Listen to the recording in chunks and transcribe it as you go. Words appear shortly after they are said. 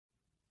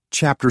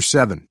Chapter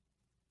 7.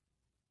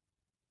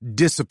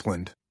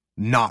 Disciplined,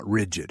 not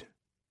rigid.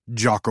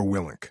 Jocko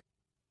Willink.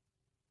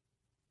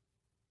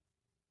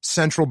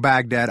 Central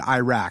Baghdad,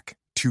 Iraq,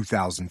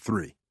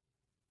 2003.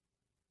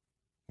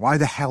 Why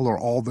the hell are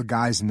all the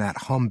guys in that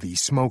Humvee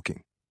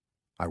smoking?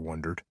 I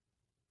wondered.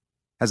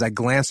 As I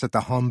glanced at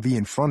the Humvee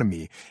in front of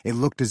me, it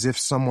looked as if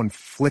someone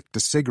flicked a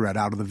cigarette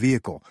out of the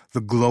vehicle,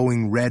 the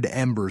glowing red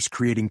embers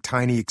creating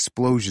tiny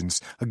explosions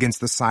against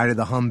the side of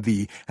the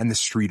Humvee and the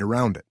street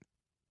around it.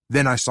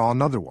 Then I saw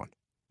another one,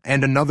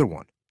 and another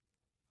one.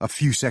 A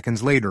few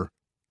seconds later,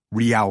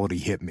 reality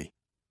hit me.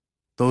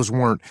 Those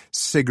weren't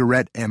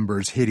cigarette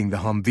embers hitting the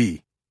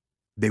Humvee.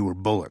 They were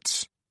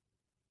bullets.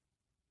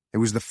 It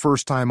was the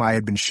first time I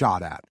had been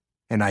shot at,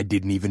 and I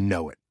didn't even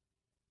know it.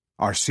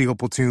 Our SEAL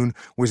platoon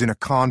was in a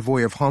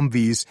convoy of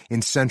Humvees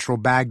in central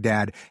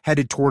Baghdad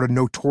headed toward a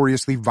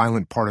notoriously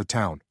violent part of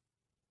town.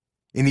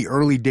 In the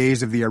early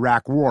days of the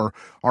Iraq War,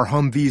 our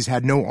Humvees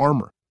had no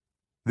armor.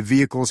 The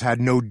vehicles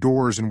had no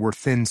doors and were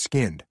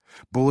thin-skinned.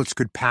 Bullets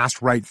could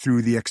pass right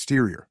through the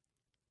exterior.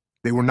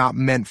 They were not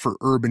meant for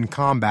urban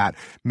combat,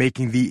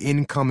 making the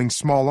incoming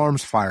small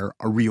arms fire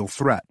a real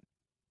threat.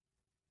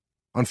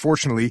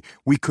 Unfortunately,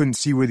 we couldn't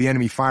see where the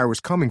enemy fire was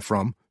coming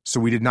from, so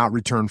we did not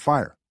return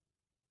fire.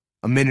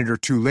 A minute or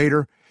two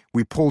later,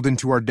 we pulled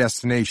into our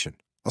destination,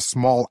 a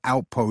small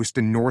outpost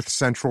in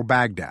north-central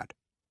Baghdad.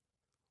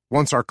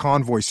 Once our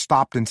convoy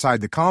stopped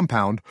inside the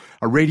compound,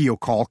 a radio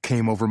call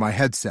came over my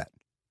headset.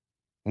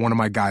 One of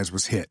my guys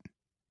was hit.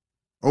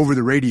 Over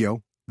the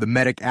radio, the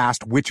medic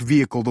asked which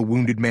vehicle the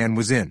wounded man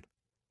was in.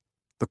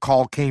 The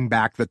call came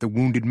back that the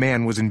wounded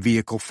man was in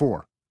Vehicle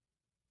 4.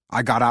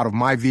 I got out of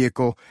my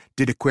vehicle,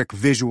 did a quick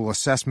visual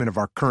assessment of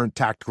our current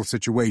tactical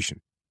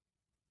situation.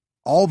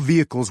 All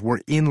vehicles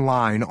were in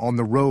line on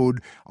the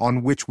road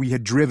on which we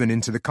had driven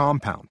into the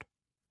compound.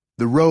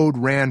 The road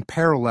ran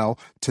parallel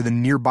to the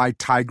nearby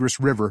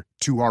Tigris River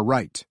to our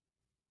right.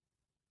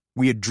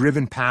 We had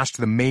driven past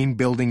the main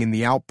building in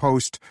the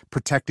outpost,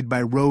 protected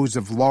by rows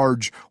of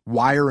large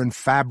wire and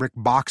fabric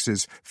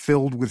boxes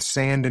filled with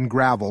sand and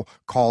gravel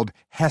called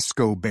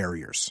HESCO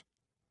barriers.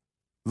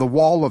 The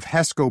wall of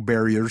HESCO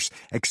barriers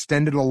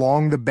extended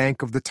along the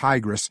bank of the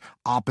Tigris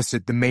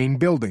opposite the main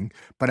building,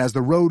 but as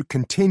the road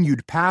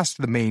continued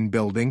past the main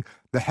building,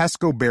 the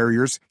HESCO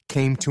barriers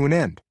came to an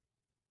end.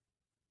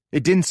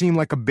 It didn't seem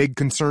like a big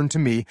concern to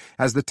me,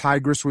 as the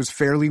Tigris was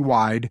fairly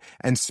wide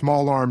and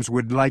small arms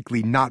would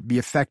likely not be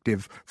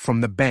effective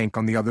from the bank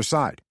on the other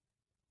side.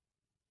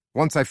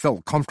 Once I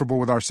felt comfortable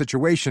with our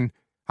situation,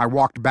 I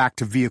walked back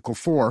to Vehicle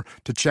 4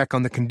 to check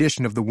on the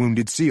condition of the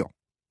wounded SEAL.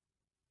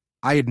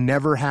 I had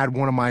never had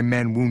one of my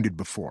men wounded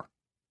before.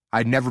 I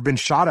had never been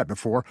shot at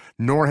before,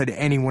 nor had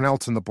anyone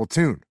else in the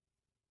platoon.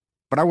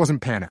 But I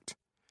wasn't panicked.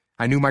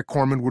 I knew my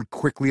corpsman would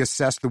quickly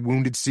assess the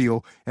wounded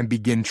SEAL and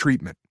begin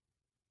treatment.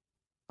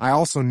 I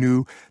also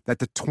knew that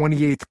the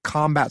 28th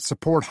Combat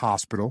Support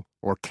Hospital,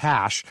 or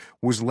CASH,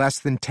 was less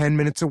than 10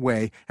 minutes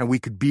away and we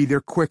could be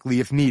there quickly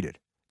if needed,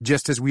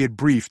 just as we had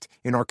briefed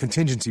in our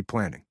contingency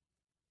planning.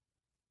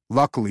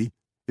 Luckily,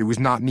 it was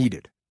not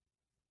needed.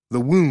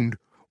 The wound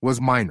was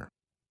minor.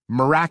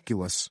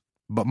 Miraculous,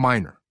 but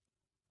minor.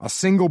 A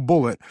single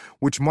bullet,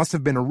 which must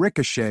have been a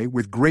ricochet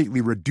with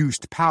greatly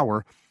reduced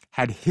power,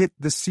 had hit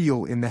the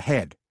SEAL in the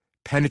head,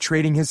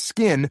 penetrating his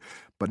skin,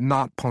 but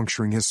not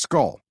puncturing his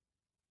skull.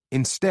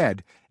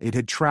 Instead, it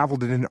had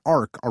traveled in an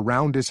arc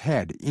around his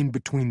head in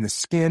between the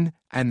skin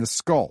and the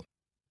skull.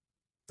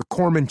 The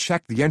corpsman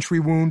checked the entry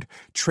wound,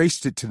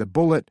 traced it to the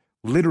bullet,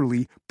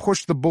 literally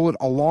pushed the bullet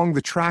along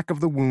the track of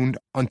the wound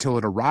until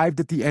it arrived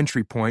at the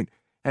entry point,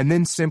 and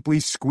then simply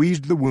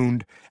squeezed the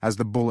wound as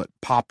the bullet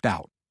popped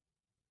out.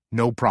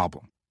 No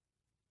problem.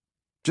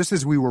 Just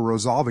as we were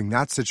resolving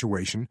that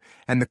situation,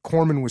 and the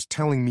corpsman was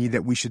telling me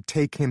that we should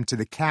take him to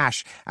the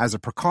cache as a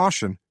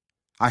precaution,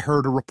 I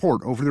heard a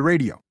report over the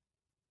radio.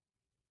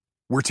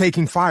 "We're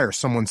taking fire,"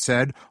 someone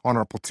said on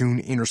our platoon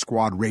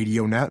inter-squad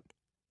radio net.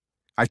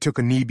 I took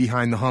a knee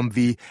behind the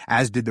Humvee,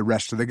 as did the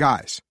rest of the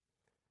guys.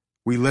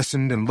 We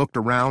listened and looked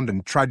around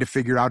and tried to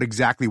figure out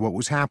exactly what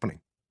was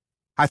happening.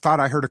 I thought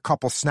I heard a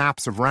couple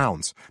snaps of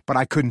rounds, but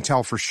I couldn't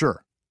tell for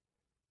sure.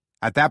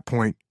 At that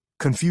point,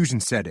 confusion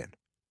set in.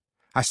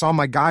 I saw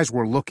my guys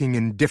were looking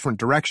in different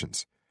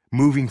directions,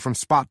 moving from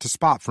spot to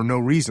spot for no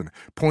reason,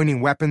 pointing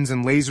weapons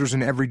and lasers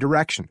in every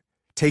direction,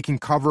 taking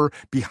cover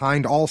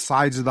behind all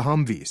sides of the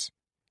Humvees.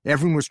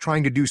 Everyone was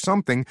trying to do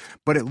something,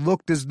 but it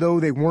looked as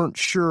though they weren't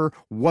sure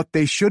what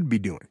they should be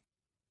doing.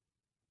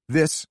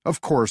 This,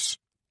 of course,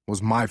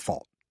 was my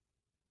fault.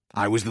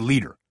 I was the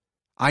leader.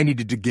 I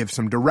needed to give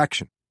some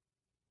direction.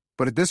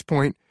 But at this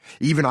point,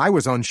 even I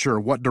was unsure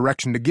what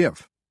direction to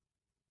give.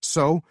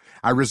 So,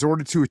 I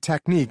resorted to a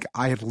technique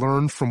I had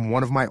learned from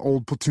one of my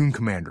old platoon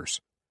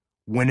commanders.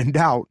 When in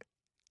doubt,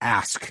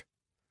 ask.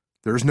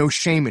 There is no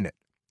shame in it,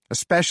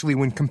 especially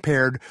when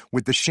compared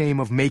with the shame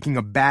of making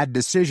a bad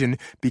decision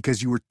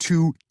because you were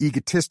too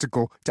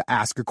egotistical to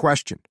ask a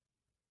question.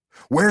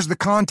 "Where's the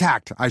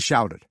contact?" I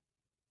shouted.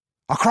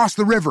 "Across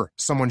the river,"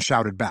 someone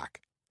shouted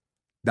back.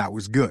 That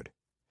was good.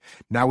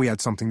 Now we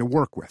had something to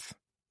work with.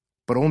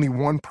 but only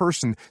one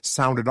person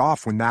sounded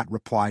off when that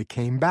reply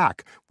came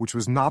back, which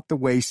was not the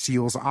way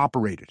SEALs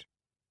operated.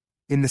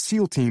 In the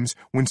SEAL teams,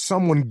 when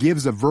someone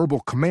gives a verbal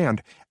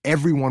command,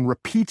 everyone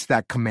repeats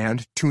that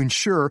command to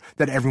ensure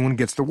that everyone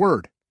gets the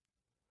word.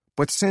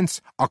 But since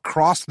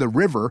across the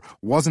river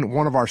wasn't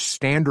one of our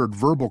standard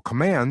verbal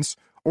commands,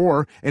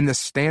 or in the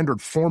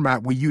standard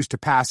format we use to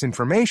pass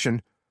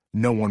information,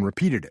 no one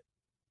repeated it.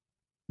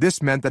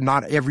 This meant that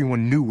not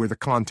everyone knew where the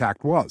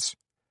contact was.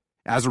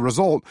 As a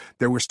result,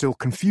 there was still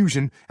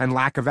confusion and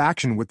lack of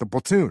action with the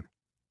platoon.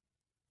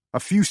 A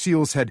few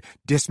SEALs had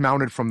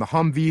dismounted from the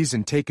Humvees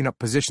and taken up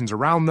positions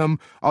around them.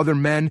 Other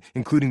men,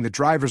 including the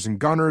drivers and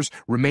gunners,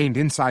 remained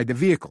inside the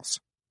vehicles.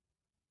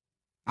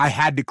 I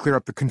had to clear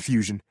up the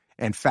confusion,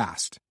 and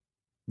fast.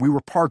 We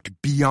were parked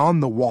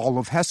beyond the wall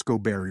of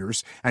HESCO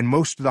barriers, and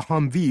most of the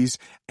Humvees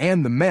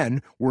and the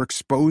men were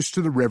exposed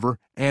to the river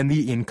and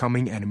the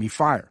incoming enemy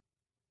fire.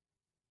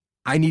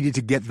 I needed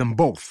to get them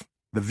both,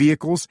 the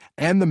vehicles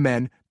and the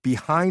men,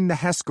 behind the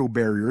HESCO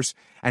barriers,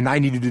 and I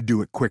needed to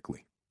do it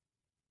quickly.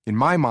 In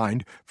my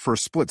mind, for a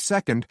split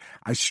second,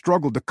 I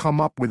struggled to come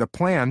up with a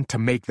plan to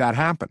make that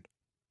happen.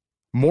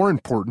 More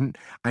important,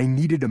 I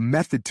needed a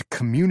method to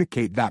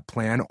communicate that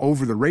plan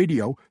over the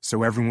radio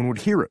so everyone would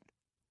hear it.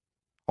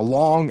 A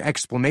long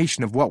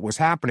explanation of what was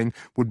happening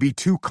would be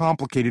too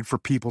complicated for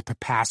people to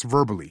pass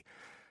verbally.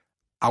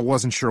 I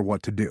wasn't sure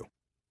what to do.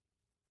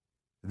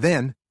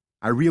 Then,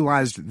 I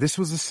realized this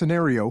was a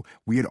scenario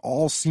we had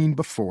all seen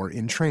before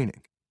in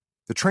training.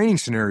 The training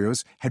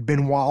scenarios had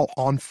been while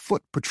on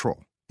foot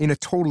patrol, in a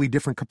totally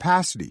different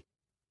capacity,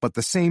 but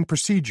the same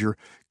procedure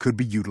could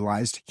be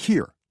utilized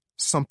here,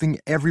 something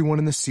everyone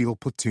in the SEAL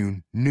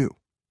platoon knew.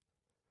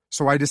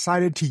 So I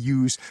decided to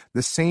use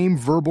the same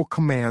verbal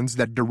commands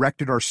that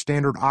directed our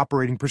standard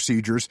operating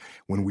procedures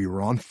when we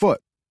were on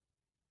foot.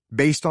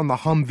 Based on the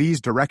Humvee's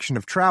direction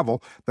of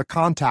travel, the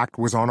contact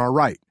was on our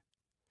right.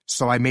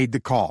 So I made the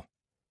call.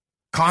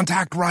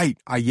 "Contact right,"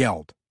 I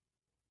yelled.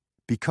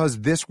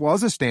 Because this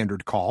was a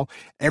standard call,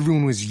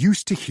 everyone was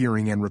used to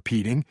hearing and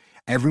repeating.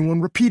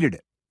 Everyone repeated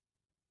it.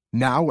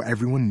 Now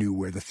everyone knew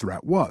where the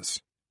threat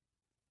was.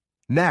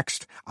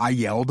 Next, I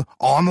yelled,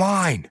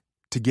 "Online,"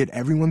 to get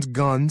everyone's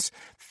guns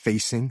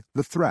facing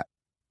the threat.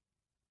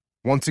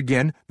 Once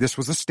again, this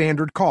was a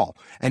standard call,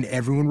 and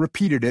everyone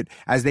repeated it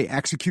as they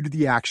executed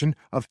the action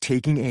of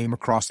taking aim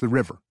across the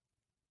river.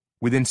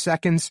 Within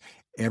seconds,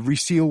 every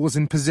SEAL was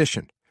in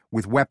position,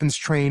 with weapons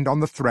trained on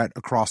the threat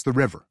across the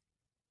river.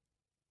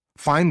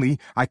 Finally,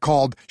 I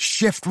called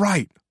 "Shift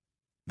right,"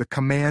 the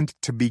command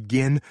to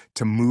begin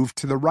to move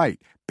to the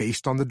right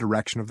based on the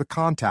direction of the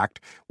contact,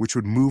 which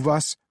would move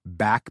us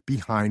back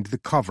behind the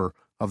cover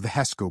of the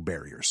HESCO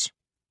barriers.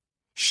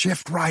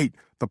 "Shift right,"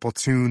 the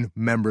platoon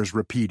members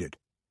repeated.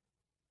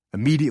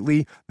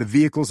 Immediately, the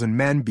vehicles and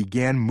men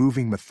began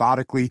moving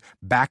methodically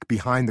back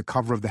behind the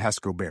cover of the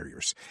HESCO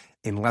barriers.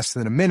 In less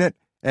than a minute,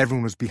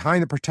 everyone was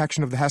behind the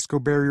protection of the HESCO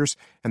barriers,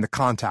 and the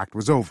contact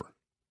was over.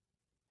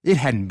 It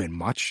hadn't been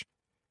much.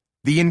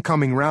 The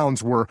incoming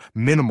rounds were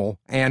minimal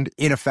and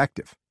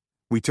ineffective.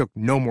 We took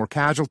no more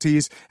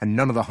casualties, and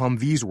none of the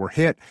Humvees were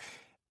hit.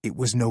 It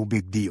was no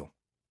big deal.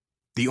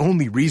 The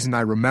only reason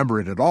I remember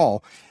it at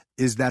all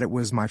is that it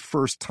was my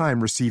first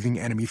time receiving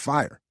enemy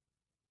fire.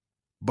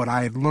 But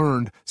I had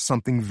learned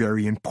something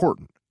very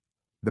important: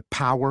 the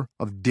power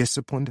of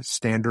disciplined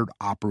standard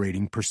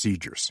operating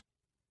procedures.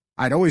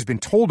 I'd always been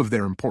told of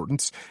their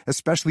importance,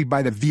 especially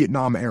by the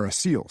Vietnam-era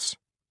SEALs.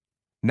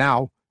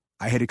 Now,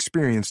 I had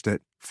experienced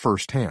it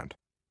firsthand.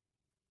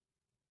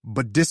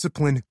 But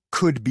discipline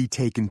could be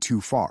taken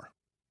too far.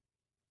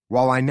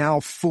 While I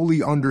now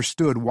fully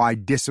understood why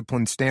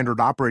disciplined standard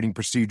operating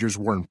procedures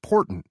were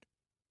important,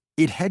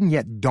 it hadn't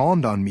yet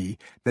dawned on me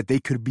that they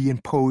could be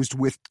imposed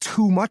with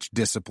too much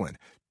discipline,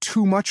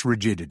 too much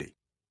rigidity.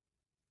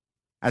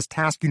 As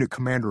task unit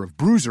commander of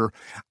Bruiser,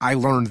 I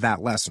learned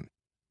that lesson.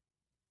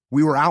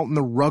 We were out in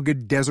the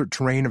rugged desert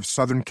terrain of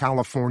Southern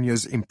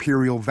California's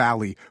Imperial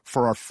Valley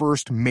for our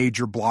first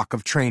major block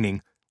of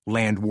training,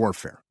 land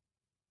warfare.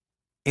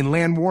 In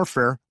land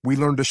warfare, we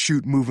learned to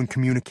shoot, move, and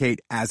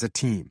communicate as a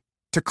team,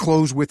 to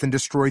close with and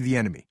destroy the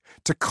enemy,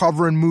 to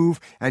cover and move,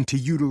 and to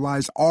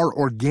utilize our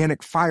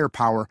organic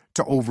firepower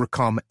to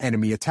overcome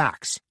enemy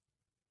attacks.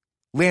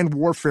 Land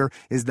warfare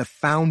is the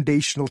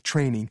foundational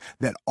training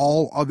that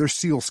all other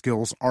SEAL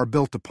skills are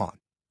built upon.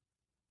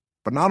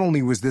 But not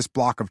only was this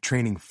block of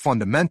training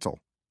fundamental,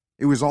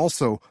 it was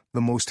also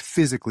the most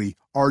physically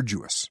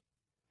arduous.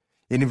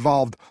 It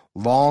involved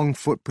long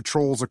foot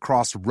patrols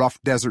across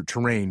rough desert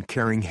terrain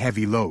carrying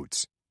heavy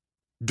loads.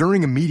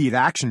 During immediate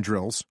action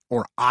drills,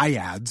 or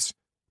IADs,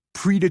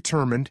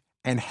 predetermined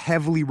and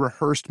heavily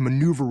rehearsed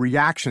maneuver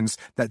reactions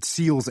that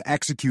SEALs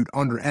execute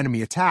under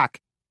enemy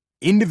attack,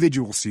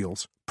 individual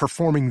SEALs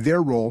performing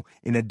their role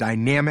in a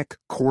dynamic,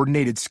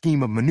 coordinated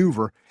scheme of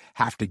maneuver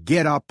have to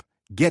get up,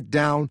 get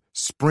down,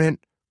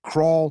 sprint,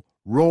 crawl,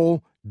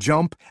 roll,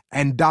 jump,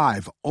 and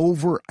dive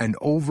over and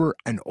over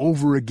and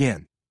over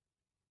again.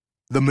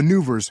 The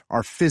maneuvers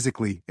are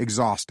physically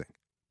exhausting.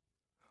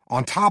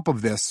 On top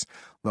of this,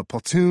 the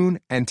platoon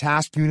and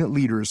task unit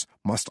leaders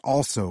must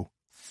also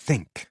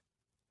think.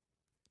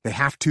 They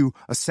have to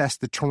assess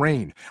the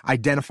terrain,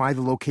 identify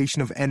the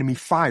location of enemy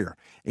fire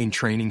in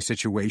training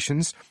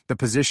situations, the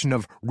position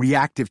of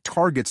reactive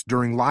targets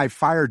during live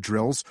fire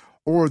drills,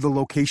 or the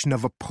location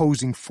of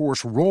opposing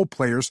force role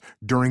players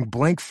during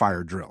blank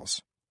fire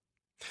drills.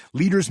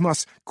 Leaders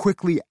must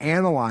quickly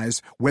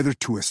analyze whether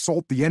to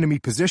assault the enemy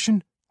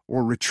position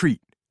or retreat.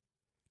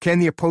 Can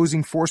the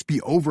opposing force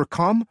be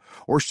overcome,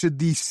 or should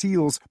these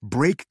SEALs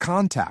break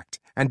contact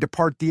and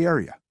depart the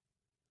area?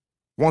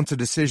 Once a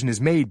decision is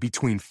made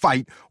between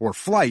fight or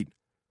flight,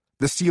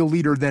 the SEAL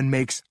leader then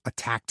makes a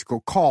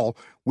tactical call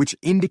which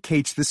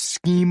indicates the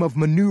scheme of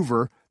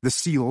maneuver the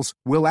SEALs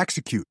will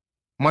execute,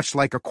 much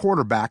like a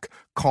quarterback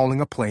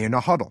calling a play in a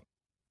huddle.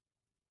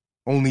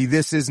 Only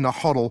this isn't a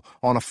huddle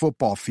on a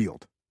football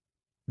field.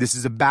 This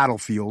is a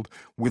battlefield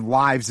with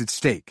lives at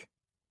stake,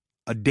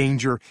 a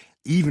danger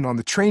even on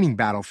the training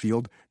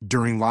battlefield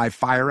during live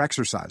fire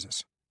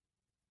exercises.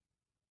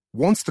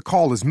 Once the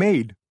call is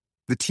made,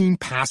 the team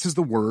passes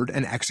the word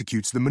and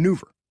executes the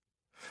maneuver.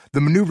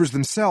 The maneuvers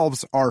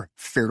themselves are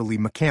fairly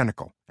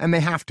mechanical, and they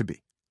have to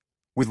be.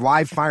 With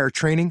live fire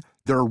training,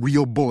 there are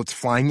real bullets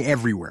flying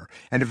everywhere,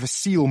 and if a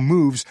SEAL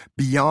moves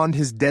beyond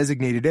his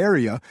designated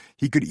area,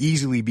 he could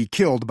easily be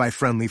killed by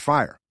friendly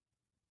fire.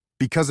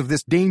 Because of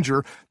this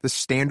danger, the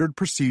standard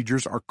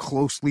procedures are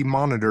closely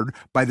monitored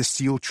by the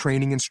SEAL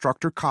training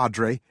instructor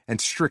cadre and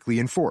strictly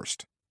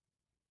enforced.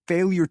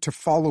 Failure to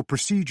follow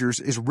procedures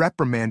is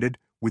reprimanded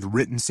with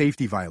written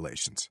safety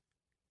violations.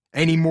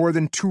 Any more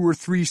than 2 or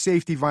 3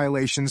 safety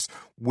violations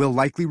will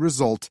likely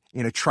result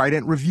in a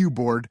Trident review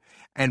board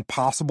and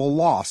possible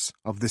loss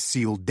of the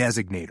SEAL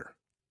designator.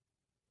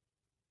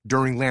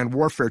 During land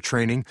warfare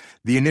training,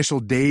 the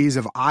initial days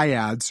of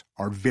IADs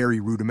are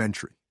very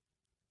rudimentary.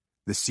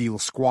 The SEAL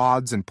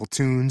squads and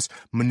platoons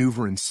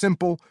maneuver in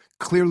simple,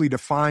 clearly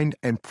defined,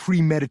 and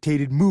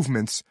premeditated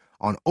movements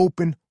on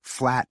open,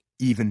 flat,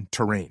 even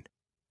terrain.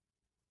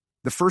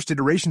 The first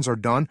iterations are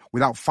done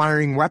without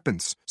firing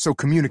weapons, so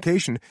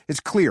communication is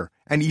clear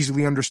and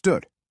easily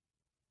understood.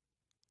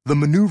 The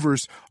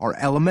maneuvers are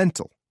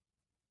elemental.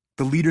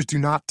 The leaders do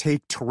not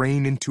take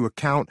terrain into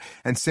account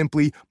and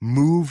simply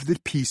move the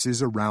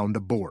pieces around a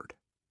board.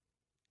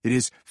 It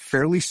is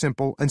fairly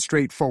simple and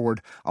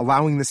straightforward,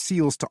 allowing the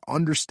SEALs to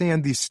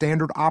understand these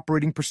standard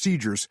operating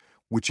procedures,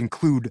 which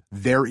include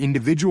their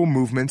individual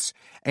movements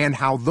and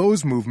how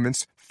those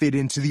movements fit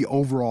into the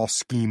overall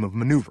scheme of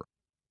maneuver.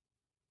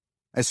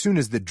 As soon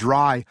as the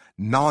dry,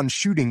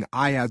 non-shooting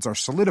IADs are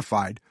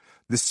solidified,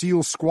 the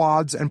SEAL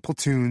squads and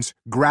platoons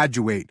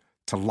graduate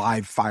to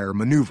live fire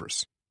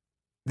maneuvers.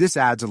 This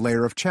adds a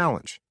layer of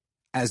challenge,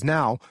 as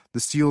now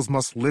the SEALs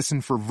must listen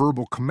for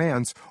verbal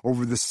commands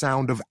over the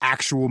sound of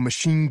actual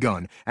machine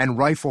gun and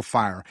rifle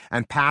fire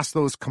and pass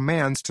those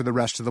commands to the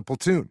rest of the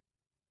platoon.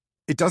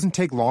 It doesn't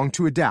take long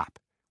to adapt.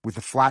 With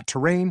the flat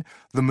terrain,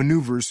 the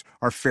maneuvers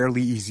are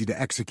fairly easy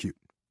to execute.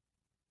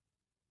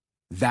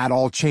 That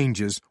all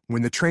changes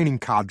when the training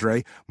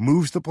cadre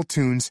moves the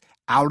platoons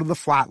out of the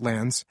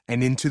flatlands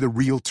and into the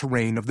real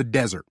terrain of the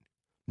desert.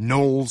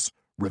 Knolls,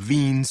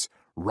 ravines,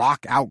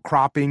 rock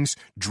outcroppings,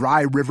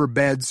 dry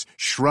riverbeds,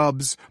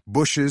 shrubs,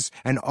 bushes,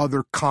 and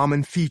other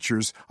common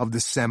features of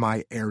the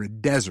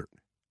semi-arid desert.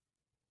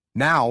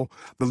 Now,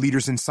 the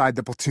leaders inside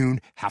the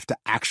platoon have to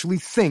actually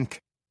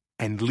think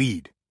and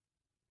lead.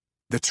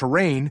 The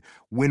terrain,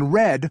 when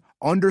read,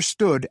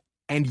 understood,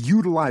 and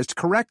utilized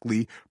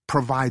correctly,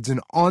 provides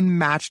an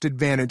unmatched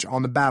advantage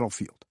on the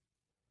battlefield.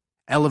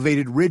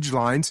 Elevated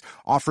ridgelines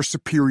offer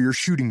superior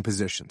shooting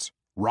positions.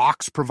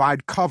 Rocks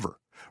provide cover.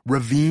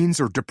 Ravines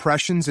or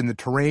depressions in the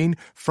terrain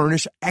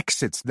furnish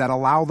exits that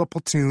allow the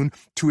platoon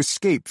to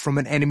escape from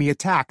an enemy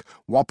attack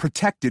while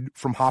protected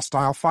from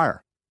hostile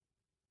fire.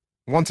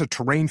 Once a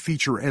terrain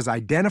feature is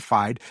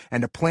identified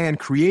and a plan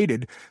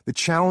created, the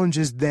challenge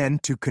is then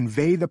to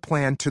convey the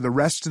plan to the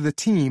rest of the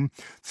team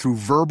through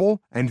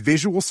verbal and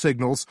visual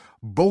signals,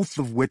 both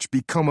of which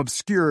become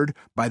obscured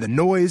by the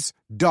noise,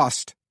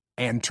 dust,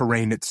 and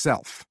terrain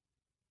itself.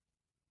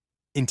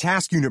 In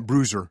Task Unit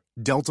Bruiser,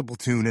 Delta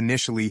Platoon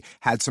initially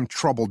had some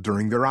trouble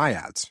during their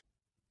IADs.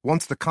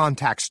 Once the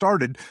contact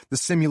started, the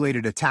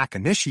simulated attack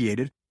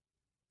initiated,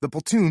 the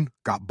platoon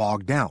got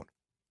bogged down.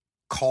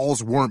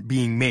 Calls weren't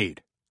being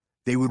made.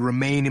 They would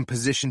remain in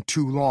position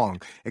too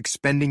long,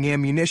 expending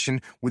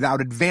ammunition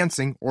without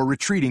advancing or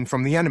retreating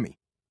from the enemy.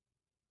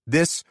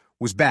 This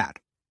was bad.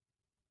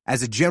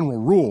 As a general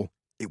rule,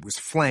 it was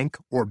flank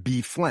or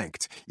be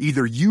flanked.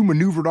 Either you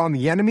maneuvered on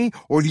the enemy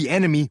or the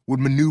enemy would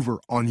maneuver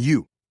on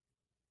you.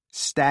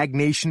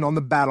 Stagnation on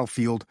the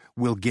battlefield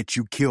will get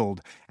you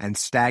killed, and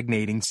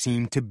stagnating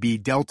seemed to be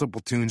Delta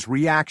Platoon's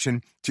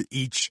reaction to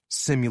each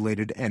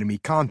simulated enemy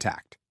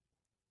contact.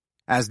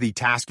 As the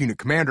task unit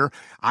commander,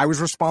 I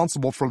was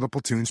responsible for the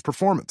platoon's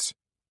performance.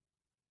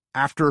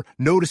 After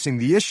noticing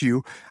the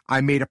issue, I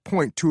made a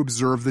point to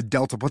observe the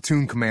Delta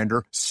Platoon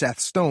commander, Seth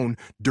Stone,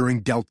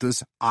 during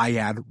Delta's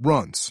IAD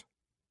runs.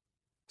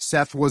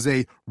 Seth was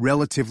a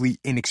relatively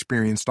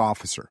inexperienced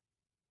officer.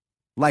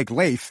 Like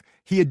Leif,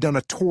 he had done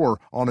a tour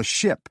on a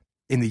ship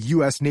in the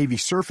U.S. Navy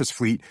surface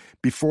fleet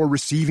before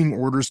receiving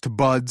orders to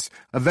Buds,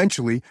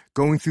 eventually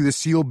going through the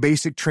SEAL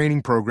basic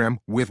training program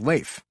with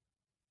Leif.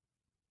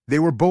 They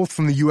were both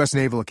from the U.S.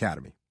 Naval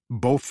Academy,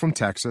 both from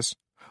Texas,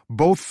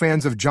 both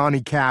fans of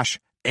Johnny Cash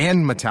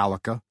and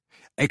Metallica,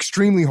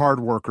 extremely hard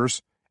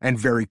workers, and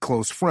very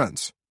close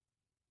friends.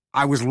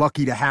 I was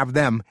lucky to have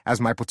them as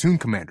my platoon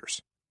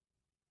commanders.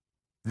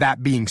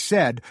 That being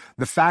said,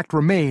 the fact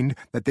remained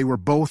that they were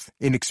both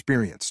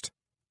inexperienced.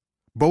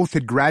 Both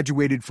had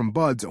graduated from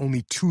Buds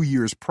only 2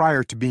 years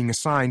prior to being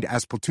assigned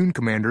as platoon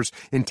commanders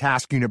in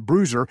Task Unit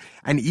Bruiser,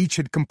 and each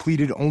had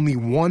completed only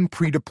one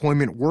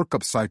pre-deployment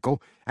workup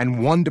cycle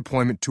and one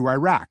deployment to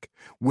Iraq,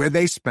 where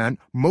they spent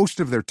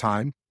most of their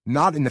time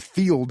not in the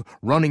field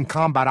running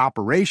combat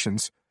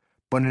operations,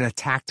 but in a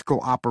tactical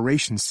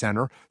operations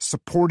center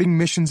supporting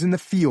missions in the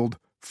field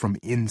from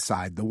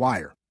inside the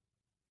wire.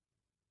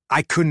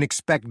 I couldn't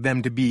expect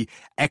them to be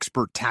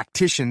expert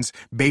tacticians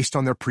based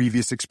on their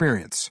previous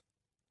experience.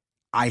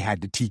 I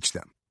had to teach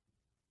them.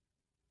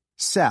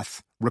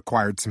 Seth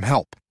required some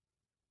help.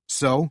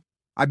 So,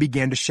 I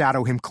began to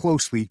shadow him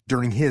closely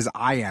during his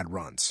IAD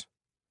runs.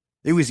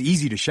 It was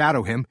easy to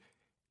shadow him,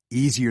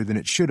 easier than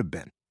it should have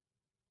been.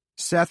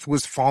 Seth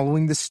was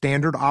following the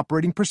standard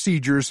operating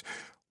procedures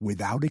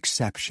without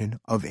exception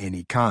of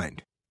any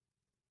kind.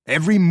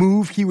 Every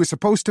move he was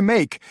supposed to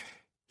make,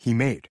 he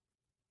made.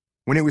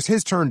 When it was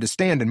his turn to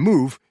stand and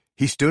move,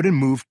 he stood and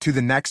moved to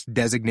the next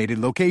designated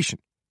location.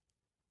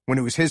 When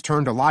it was his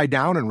turn to lie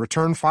down and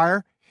return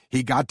fire,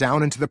 he got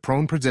down into the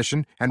prone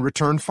position and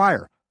returned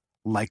fire,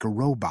 like a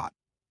robot.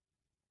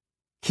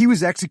 He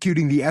was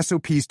executing the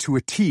SOPs to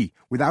a T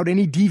without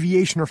any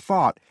deviation or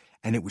thought,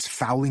 and it was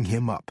fouling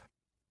him up.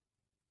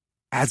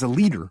 As a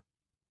leader,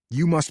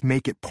 you must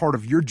make it part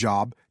of your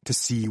job to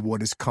see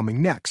what is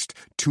coming next,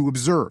 to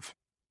observe.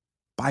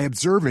 By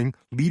observing,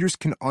 leaders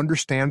can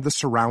understand the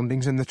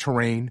surroundings and the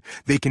terrain,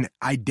 they can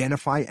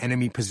identify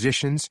enemy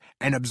positions,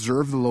 and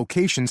observe the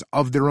locations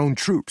of their own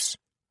troops.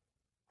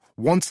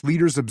 Once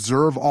leaders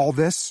observe all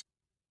this,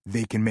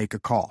 they can make a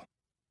call.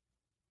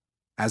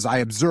 As I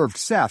observed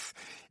Seth,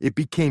 it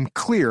became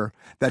clear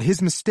that his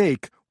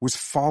mistake was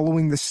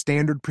following the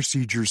standard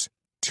procedures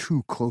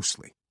too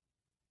closely.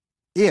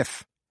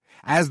 If,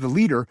 as the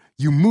leader,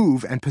 you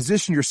move and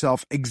position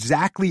yourself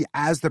exactly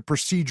as the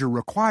procedure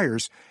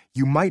requires,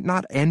 you might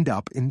not end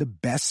up in the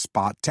best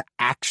spot to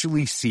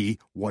actually see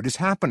what is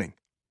happening.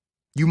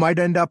 You might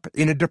end up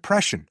in a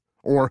depression,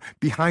 or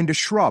behind a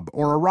shrub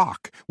or a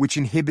rock, which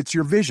inhibits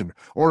your vision,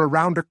 or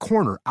around a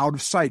corner out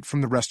of sight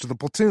from the rest of the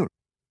platoon.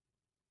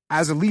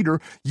 As a leader,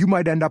 you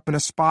might end up in a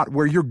spot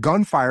where your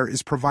gunfire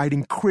is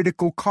providing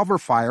critical cover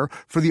fire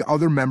for the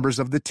other members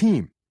of the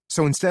team.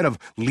 So instead of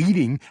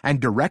leading and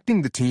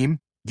directing the team,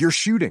 you're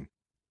shooting.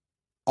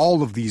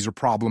 All of these are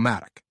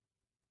problematic.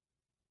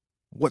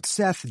 What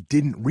Seth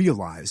didn't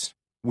realize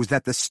was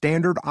that the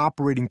standard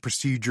operating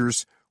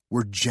procedures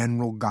were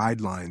general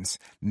guidelines,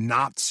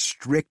 not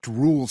strict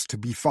rules to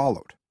be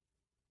followed.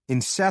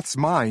 In Seth's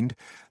mind,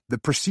 the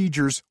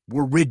procedures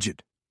were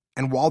rigid,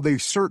 and while they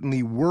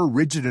certainly were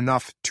rigid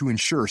enough to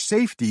ensure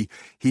safety,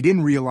 he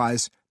didn't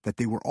realize that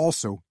they were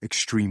also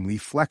extremely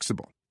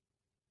flexible.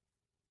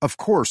 Of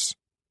course,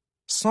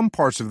 some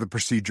parts of the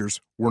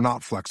procedures were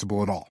not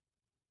flexible at all.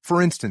 For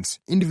instance,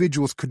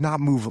 individuals could not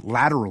move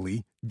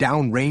laterally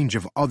downrange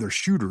of other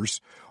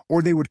shooters,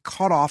 or they would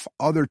cut off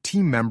other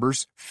team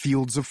members'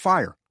 fields of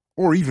fire,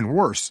 or even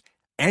worse,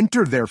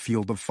 enter their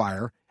field of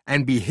fire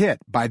and be hit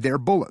by their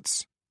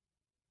bullets.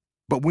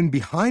 But when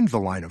behind the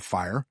line of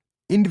fire,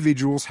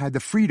 individuals had the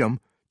freedom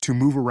to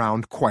move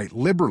around quite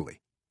liberally,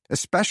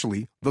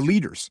 especially the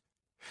leaders.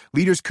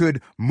 Leaders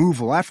could move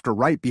left or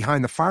right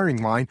behind the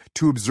firing line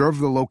to observe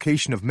the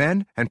location of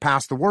men and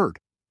pass the word.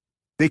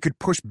 They could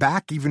push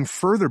back even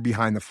further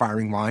behind the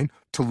firing line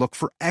to look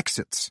for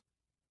exits.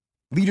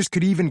 Leaders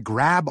could even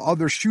grab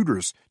other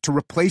shooters to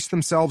replace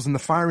themselves in the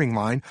firing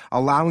line,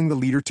 allowing the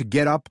leader to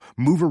get up,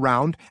 move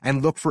around,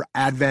 and look for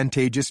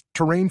advantageous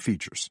terrain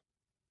features.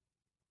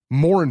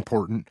 More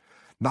important,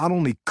 not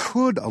only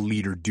could a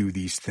leader do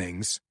these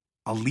things,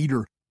 a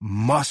leader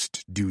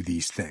must do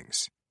these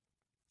things.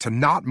 To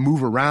not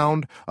move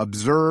around,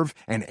 observe,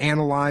 and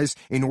analyze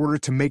in order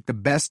to make the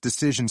best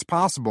decisions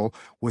possible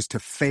was to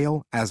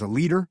fail as a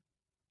leader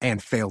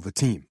and fail the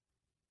team.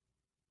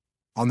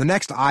 On the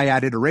next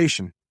IAD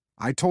iteration,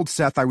 I told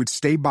Seth I would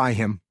stay by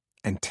him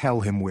and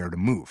tell him where to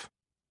move.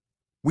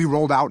 We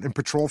rolled out in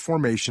patrol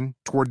formation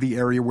toward the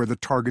area where the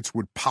targets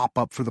would pop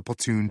up for the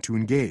platoon to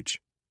engage.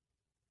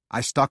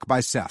 I stuck by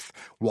Seth,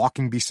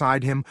 walking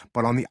beside him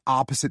but on the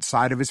opposite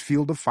side of his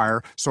field of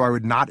fire so I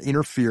would not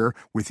interfere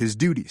with his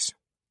duties.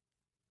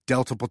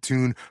 Delta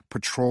platoon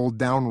patrolled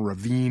down a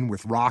ravine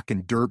with rock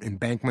and dirt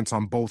embankments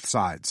on both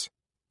sides.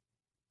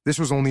 This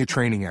was only a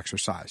training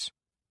exercise,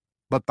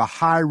 but the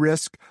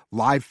high-risk,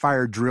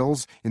 live-fire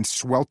drills in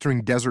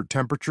sweltering desert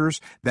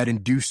temperatures that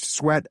induced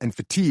sweat and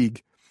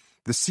fatigue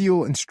the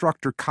SEAL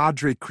instructor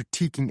cadre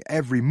critiquing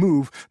every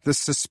move, the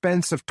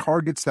suspense of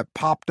targets that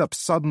popped up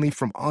suddenly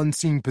from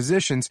unseen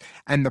positions,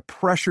 and the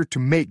pressure to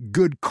make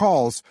good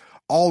calls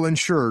all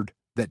ensured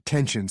that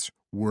tensions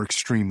were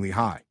extremely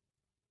high.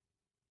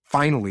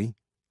 Finally,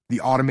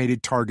 the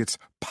automated targets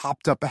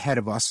popped up ahead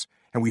of us,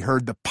 and we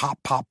heard the pop,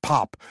 pop,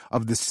 pop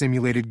of the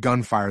simulated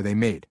gunfire they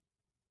made.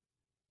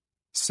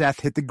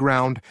 Seth hit the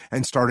ground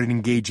and started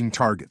engaging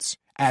targets,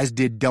 as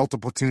did Delta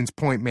Platoon's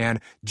point man,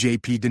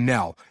 J.P.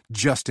 Donnell,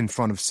 just in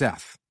front of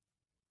Seth.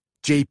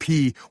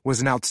 J.P.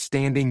 was an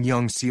outstanding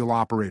young SEAL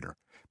operator,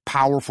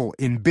 powerful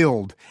in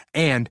build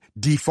and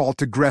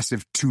default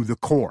aggressive to the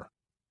core.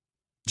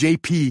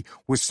 J.P.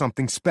 was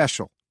something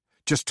special.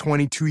 Just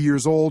 22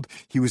 years old,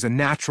 he was a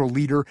natural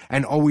leader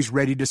and always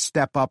ready to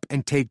step up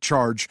and take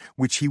charge,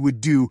 which he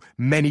would do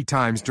many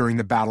times during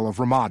the Battle of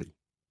Ramadi.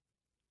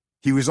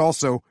 He was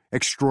also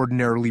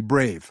extraordinarily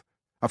brave,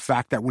 a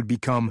fact that would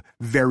become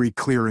very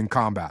clear in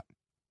combat.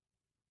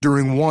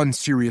 During one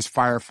serious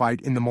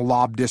firefight in the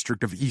Malab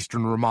district of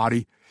eastern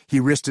Ramadi, he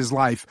risked his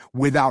life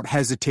without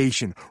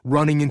hesitation,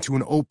 running into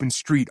an open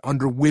street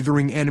under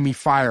withering enemy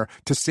fire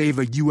to save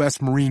a U.S.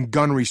 Marine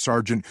gunnery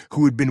sergeant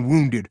who had been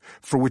wounded,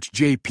 for which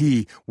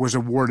J.P. was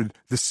awarded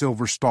the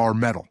Silver Star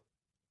Medal.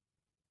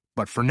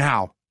 But for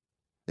now,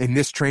 in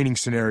this training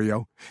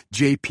scenario,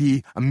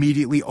 J.P.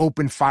 immediately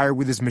opened fire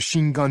with his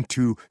machine gun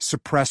to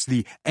suppress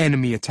the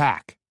enemy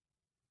attack.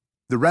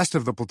 The rest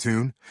of the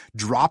platoon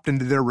dropped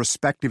into their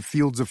respective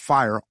fields of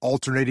fire,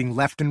 alternating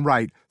left and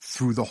right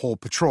through the whole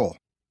patrol.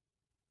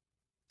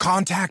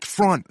 "Contact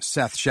front,"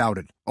 Seth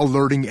shouted,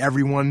 alerting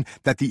everyone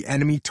that the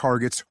enemy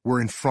targets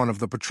were in front of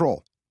the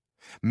patrol.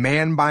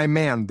 Man by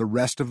man, the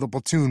rest of the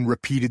platoon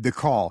repeated the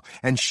call,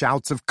 and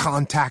shouts of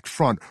 "contact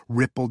front"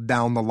 rippled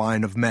down the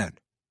line of men.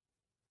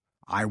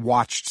 I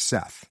watched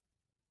Seth.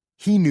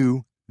 He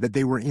knew that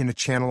they were in a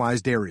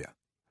channelized area,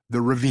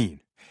 the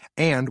ravine,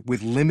 and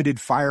with limited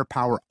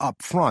firepower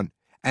up front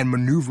and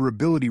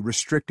maneuverability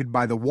restricted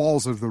by the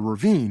walls of the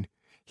ravine,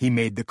 he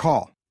made the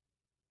call.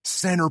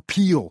 "Center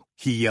peel,"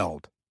 he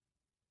yelled.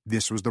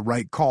 This was the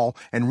right call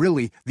and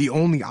really the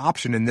only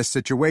option in this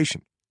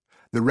situation.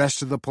 The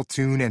rest of the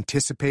platoon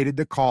anticipated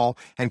the call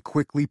and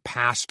quickly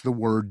passed the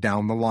word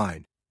down the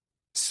line.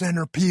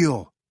 "Center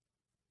peel."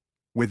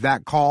 With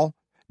that call,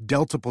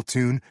 Delta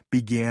Platoon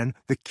began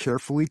the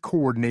carefully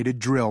coordinated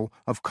drill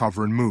of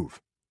cover and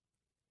move.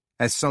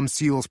 As some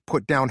SEALs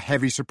put down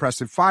heavy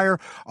suppressive fire,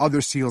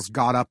 other SEALs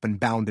got up and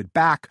bounded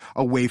back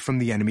away from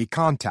the enemy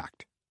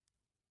contact.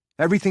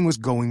 Everything was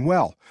going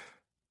well,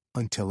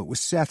 until it was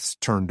Seth's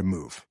turn to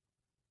move.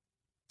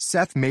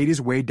 Seth made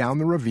his way down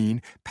the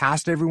ravine,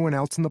 past everyone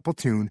else in the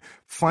platoon,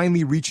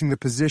 finally reaching the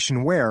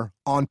position where,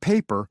 on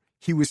paper,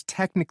 he was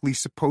technically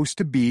supposed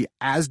to be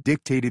as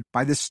dictated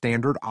by the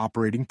standard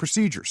operating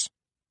procedures.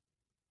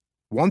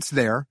 Once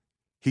there,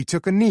 he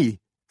took a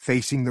knee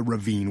facing the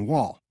ravine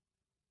wall.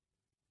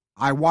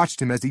 I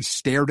watched him as he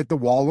stared at the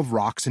wall of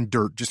rocks and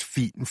dirt just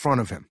feet in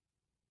front of him.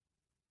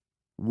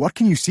 "What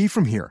can you see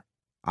from here?"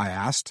 I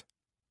asked.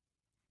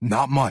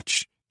 "Not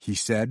much," he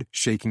said,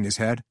 shaking his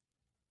head.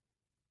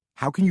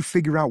 "How can you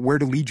figure out where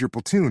to lead your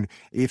platoon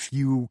if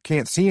you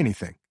can't see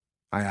anything?"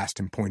 I asked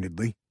him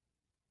pointedly.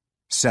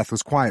 Seth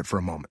was quiet for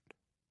a moment.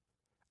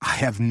 "I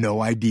have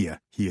no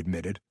idea," he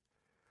admitted.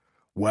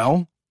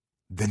 "Well,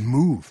 then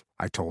move,"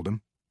 I told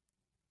him.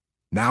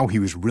 Now he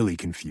was really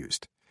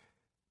confused.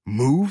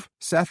 "Move?"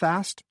 Seth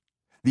asked.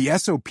 The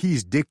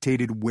SOPs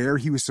dictated where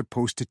he was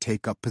supposed to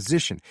take up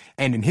position,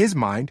 and in his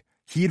mind,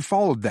 he had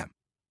followed them.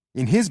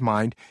 In his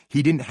mind,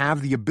 he didn't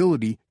have the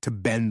ability to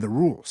bend the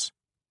rules.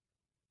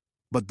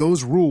 But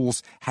those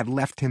rules had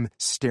left him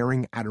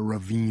staring at a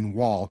ravine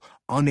wall,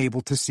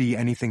 unable to see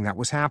anything that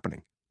was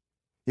happening.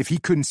 If he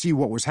couldn't see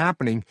what was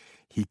happening,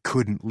 he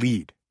couldn't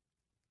lead.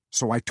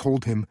 So I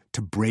told him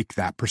to break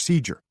that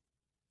procedure.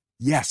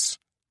 "Yes,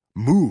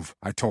 move,"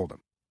 I told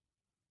him.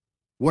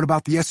 "What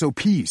about the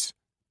SOPs?"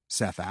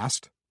 Seth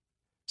asked.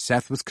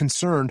 Seth was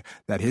concerned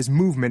that his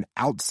movement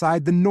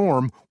outside the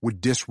norm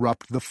would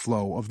disrupt the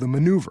flow of the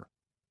maneuver.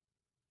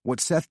 What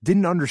Seth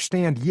didn't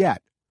understand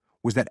yet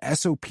was that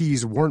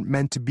SOPs weren't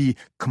meant to be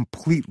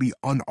completely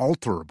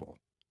unalterable,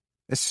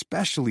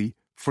 especially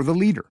for the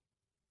leader.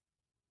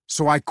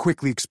 So I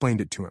quickly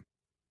explained it to him.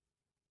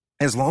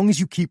 "As long as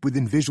you keep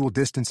within visual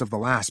distance of the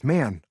last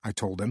man," I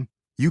told him,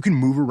 "you can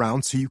move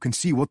around so you can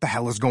see what the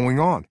hell is going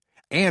on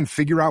and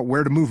figure out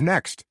where to move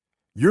next.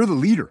 You're the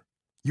leader.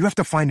 You have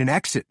to find an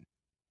exit."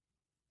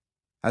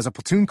 As a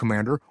platoon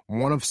commander,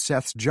 one of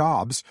Seth's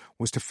jobs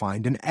was to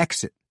find an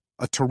exit,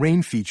 a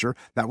terrain feature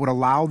that would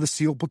allow the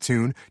SEAL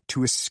platoon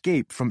to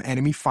escape from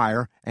enemy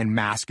fire and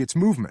mask its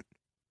movement.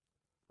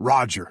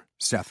 "Roger,"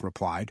 Seth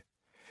replied.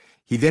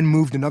 He then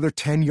moved another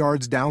 10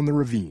 yards down the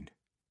ravine,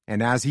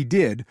 and as he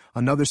did,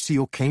 another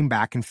SEAL came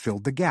back and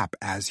filled the gap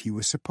as he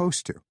was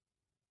supposed to.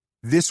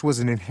 This was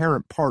an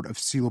inherent part of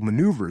SEAL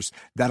maneuvers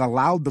that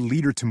allowed the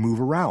leader to move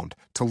around,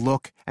 to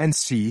look and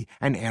see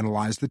and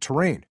analyze the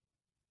terrain.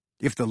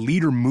 If the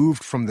leader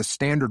moved from the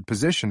standard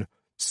position,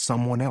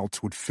 someone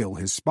else would fill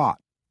his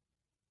spot.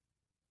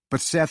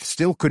 But Seth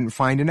still couldn't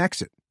find an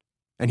exit,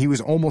 and he was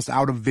almost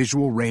out of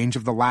visual range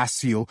of the last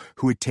SEAL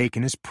who had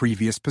taken his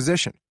previous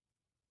position.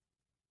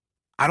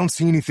 "I don't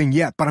see anything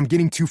yet, but I'm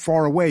getting too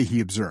far away," he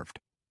observed.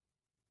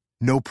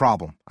 "No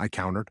problem," I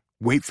countered.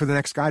 "Wait for the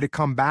next guy to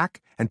come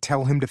back and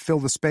tell him to fill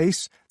the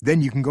space,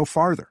 then you can go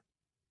farther."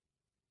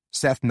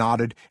 Seth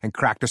nodded and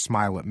cracked a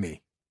smile at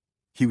me.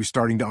 He was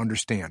starting to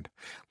understand.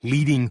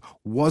 Leading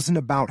wasn't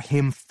about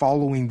him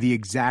following the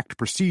exact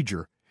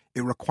procedure.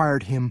 It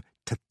required him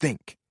to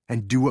think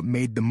and do what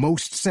made the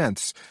most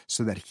sense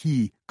so that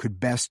he could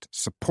best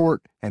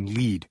support and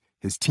lead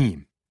his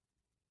team.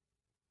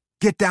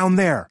 "Get down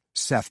there,"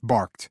 Seth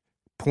barked,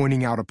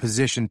 pointing out a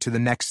position to the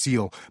next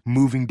SEAL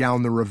moving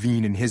down the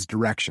ravine in his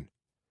direction.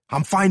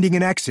 "I'm finding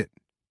an exit."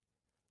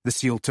 The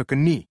SEAL took a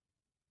knee.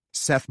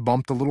 Seth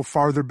bumped a little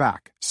farther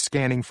back,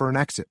 scanning for an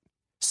exit.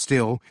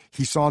 Still,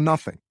 he saw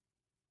nothing.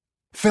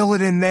 "Fill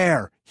it in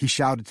there," he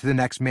shouted to the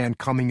next man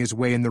coming his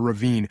way in the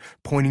ravine,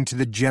 pointing to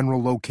the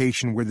general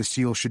location where the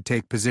SEAL should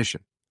take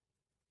position.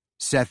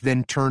 Seth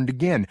then turned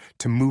again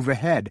to move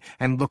ahead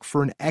and look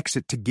for an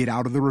exit to get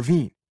out of the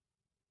ravine.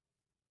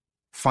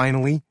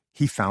 Finally,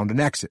 he found an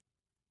exit.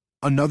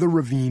 Another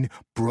ravine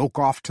broke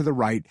off to the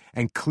right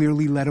and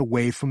clearly led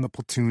away from the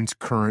platoon's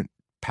current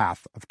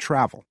path of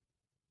travel.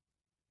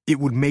 It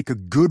would make a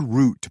good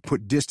route to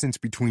put distance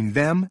between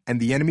them and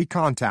the enemy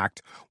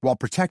contact while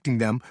protecting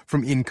them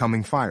from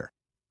incoming fire.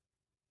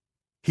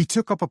 He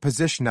took up a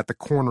position at the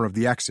corner of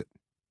the exit.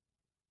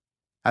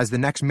 As the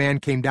next man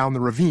came down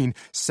the ravine,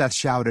 Seth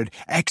shouted,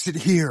 exit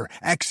here,"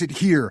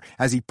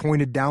 as he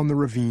pointed down the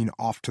ravine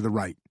off to the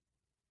right.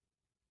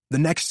 The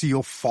next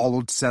SEAL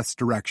followed Seth's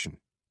direction,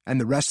 and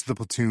the rest of the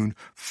platoon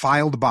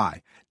filed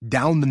by,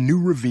 down the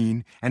new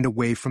ravine and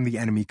away from the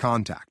enemy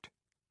contact.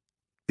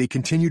 They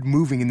continued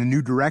moving in the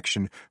new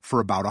direction for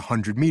about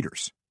 100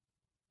 meters.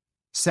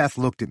 Seth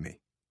looked at me.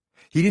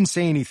 He didn't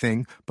say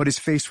anything, but his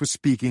face was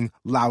speaking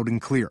loud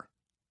and clear.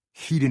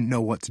 He didn't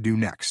know what to do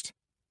next.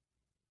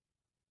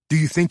 "Do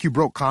you think you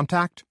broke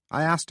contact?"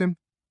 I asked him,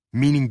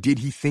 meaning did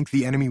he think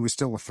the enemy was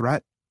still a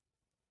threat?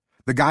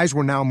 The guys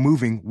were now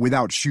moving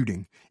without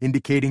shooting,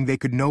 indicating they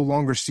could no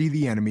longer see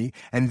the enemy,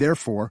 and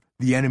therefore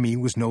the enemy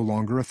was no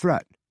longer a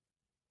threat.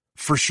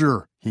 "For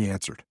sure," he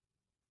answered.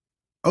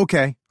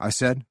 "Okay," I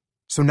said.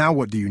 "So now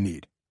what do you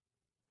need?"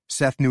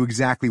 Seth knew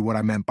exactly what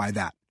I meant by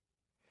that.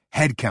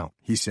 "Head count,"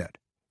 he said.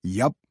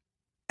 "Yup.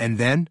 And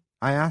then?"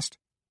 I asked.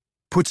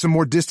 "Put some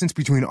more distance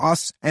between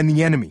us and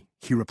the enemy,"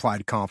 he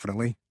replied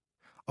confidently.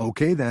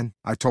 "Okay then,"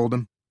 I told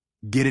him.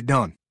 "Get it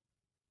done."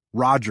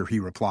 "Roger," he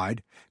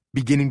replied,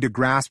 beginning to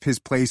grasp his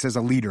place as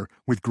a leader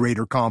with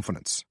greater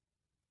confidence.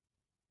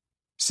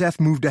 Seth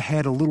moved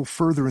ahead a little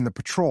further in the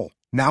patrol,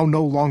 now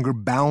no longer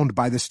bound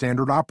by the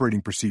standard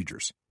operating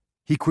procedures.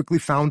 He quickly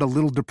found a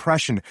little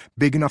depression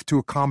big enough to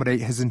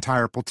accommodate his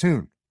entire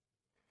platoon.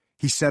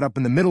 He set up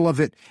in the middle of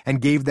it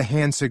and gave the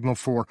hand signal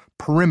for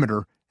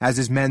perimeter as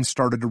his men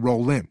started to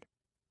roll in.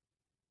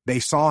 They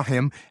saw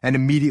him and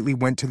immediately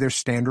went to their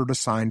standard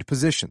assigned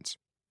positions.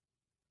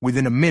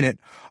 Within a minute,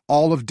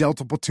 all of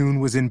Delta Platoon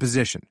was in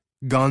position,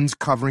 guns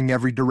covering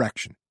every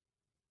direction.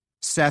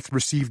 Seth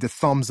received a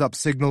thumbs-up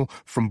signal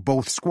from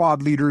both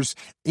squad leaders,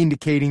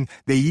 indicating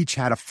they each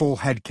had a full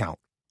head count.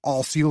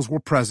 All SEALs were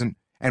present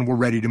and were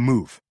ready to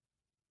move.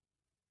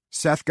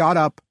 Seth got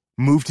up,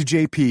 moved to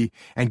JP,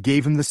 and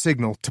gave him the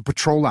signal to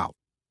patrol out,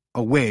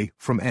 away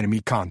from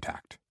enemy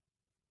contact.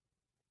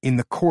 In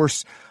the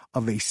course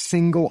of a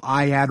single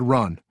IAD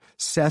run,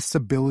 Seth's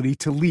ability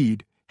to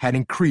lead had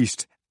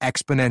increased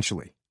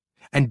exponentially,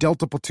 and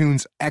Delta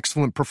Platoon's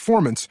excellent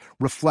performance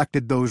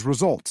reflected those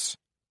results.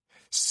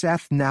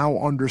 Seth now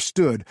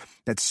understood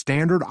that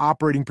standard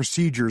operating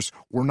procedures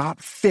were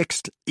not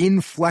fixed,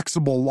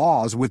 inflexible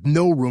laws with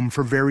no room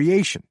for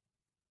variation.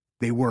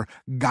 They were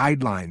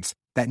guidelines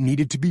that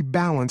needed to be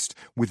balanced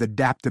with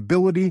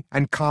adaptability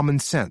and common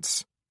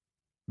sense.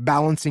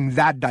 Balancing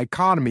that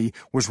dichotomy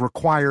was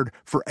required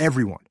for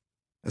everyone,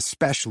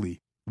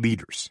 especially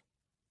leaders.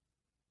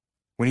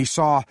 When he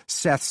saw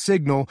Seth's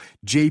signal,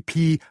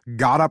 JP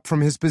got up from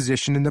his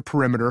position in the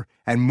perimeter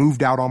and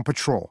moved out on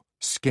patrol,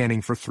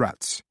 scanning for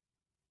threats.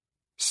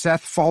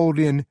 Seth followed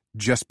in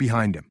just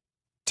behind him,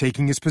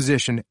 taking his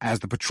position as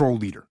the patrol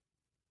leader.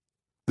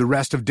 The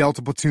rest of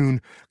Delta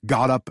Platoon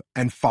got up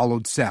and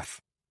followed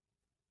Seth,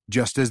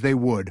 just as they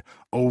would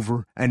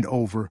over and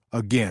over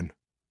again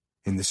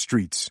in the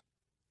streets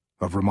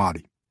of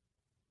Ramadi.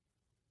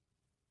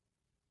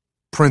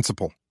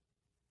 Principle.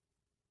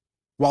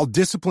 While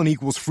discipline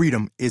equals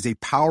freedom is a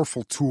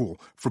powerful tool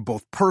for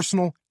both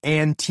personal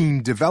and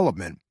team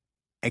development,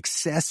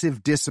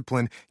 excessive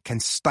discipline can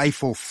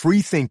stifle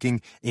free thinking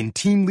in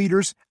team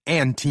leaders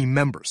and team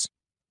members.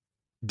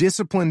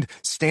 Disciplined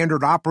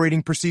standard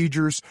operating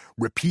procedures,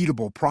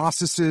 repeatable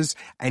processes,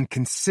 and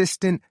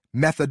consistent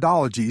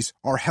methodologies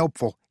are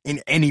helpful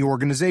in any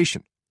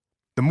organization.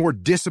 The more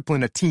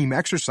discipline a team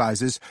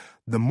exercises,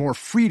 the more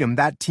freedom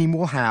that team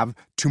will have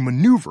to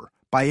maneuver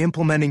by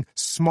implementing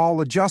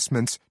small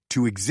adjustments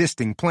to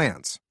existing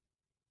plans.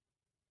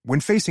 When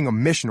facing a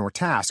mission or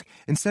task,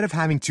 instead of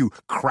having to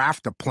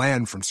craft a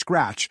plan from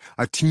scratch,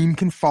 a team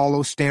can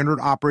follow standard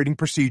operating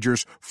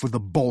procedures for the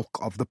bulk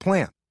of the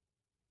plan.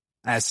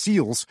 As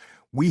SEALs,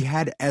 we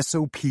had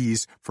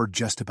SOPs for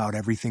just about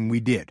everything we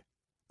did.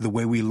 The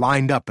way we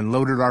lined up and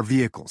loaded our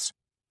vehicles,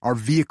 our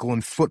vehicle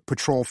and foot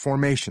patrol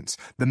formations,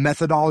 the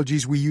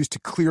methodologies we used to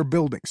clear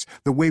buildings,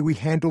 the way we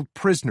handled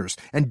prisoners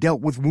and dealt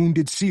with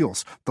wounded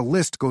SEALs. The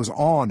list goes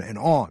on and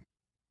on.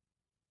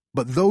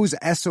 But those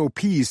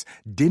SOPs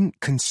didn't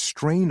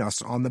constrain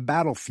us on the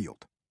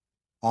battlefield.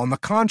 On the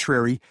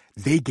contrary,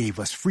 they gave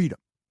us freedom.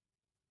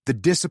 The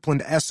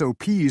disciplined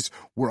SOPs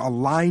were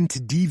aligned to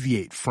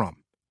deviate from,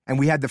 and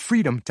we had the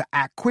freedom to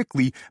act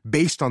quickly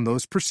based on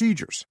those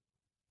procedures.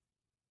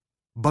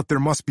 But there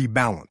must be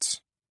balance.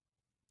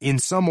 In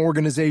some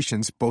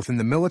organizations, both in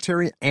the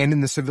military and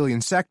in the civilian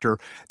sector,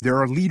 there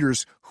are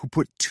leaders who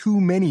put too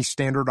many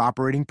standard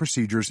operating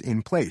procedures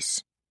in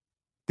place.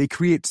 They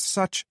create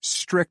such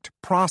strict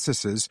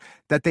processes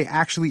that they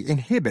actually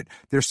inhibit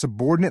their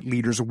subordinate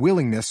leaders'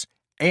 willingness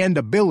and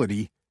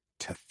ability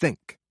to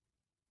think.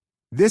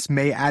 This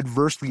may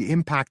adversely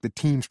impact the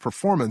team's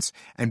performance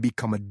and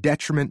become a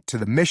detriment to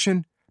the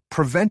mission,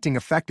 preventing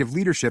effective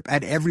leadership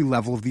at every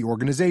level of the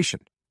organization.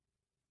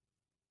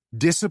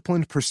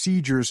 Disciplined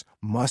procedures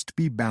must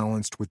be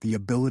balanced with the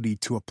ability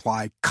to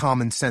apply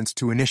common sense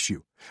to an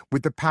issue,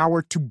 with the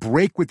power to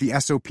break with the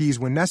SOPs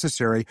when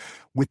necessary,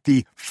 with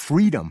the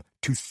freedom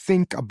to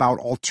think about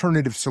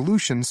alternative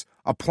solutions,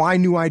 apply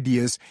new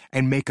ideas,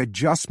 and make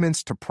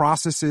adjustments to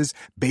processes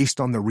based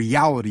on the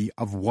reality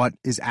of what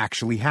is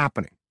actually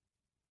happening.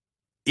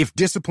 If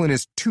discipline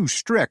is too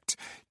strict,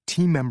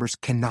 team members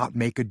cannot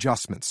make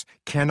adjustments,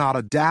 cannot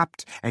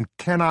adapt, and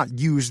cannot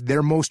use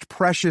their most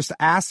precious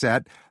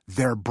asset,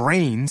 their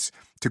brains,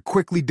 to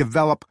quickly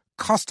develop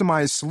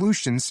customized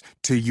solutions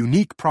to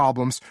unique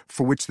problems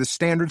for which the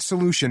standard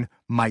solution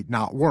might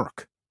not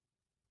work.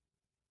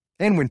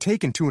 And when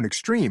taken to an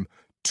extreme,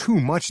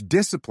 too much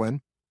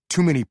discipline,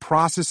 too many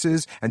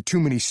processes, and too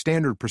many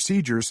standard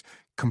procedures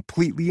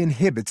completely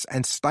inhibits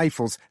and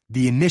stifles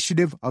the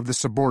initiative of the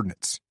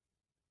subordinates.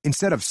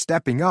 Instead of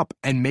stepping up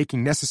and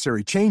making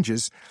necessary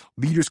changes,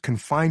 leaders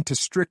confined to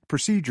strict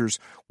procedures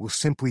will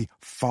simply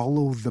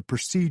follow the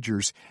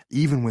procedures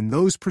even when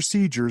those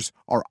procedures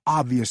are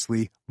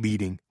obviously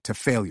leading to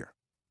failure.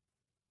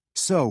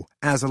 So,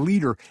 as a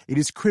leader, it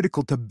is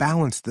critical to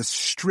balance the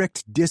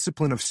strict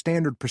discipline of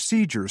standard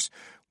procedures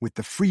with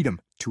the freedom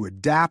to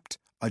adapt,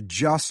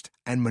 adjust,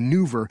 and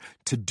maneuver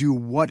to do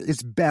what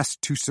is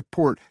best to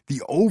support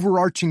the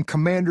overarching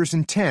commander's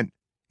intent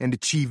and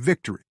achieve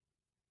victory.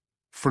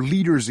 For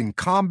leaders in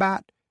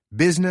combat,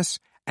 business,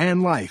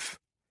 and life,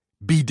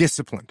 be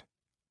disciplined,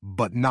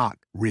 but not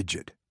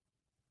rigid.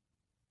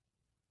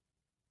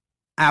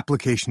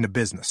 Application to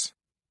business.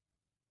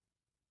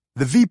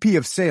 The VP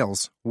of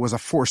Sales was a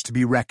force to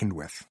be reckoned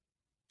with.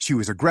 She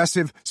was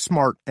aggressive,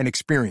 smart, and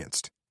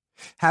experienced.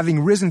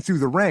 Having risen through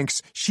the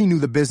ranks, she knew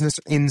the business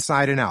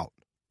inside and out.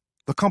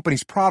 The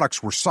company's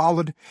products were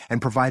solid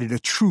and provided a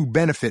true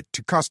benefit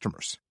to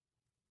customers.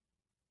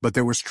 But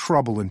there was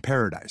trouble in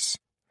paradise.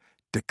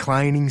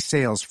 Declining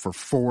sales for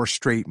 4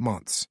 straight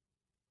months.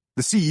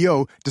 The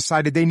CEO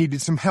decided they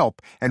needed some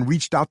help and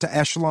reached out to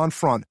Echelon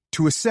Front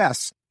to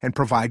assess and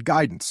provide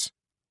guidance.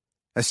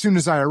 As soon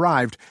as I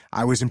arrived,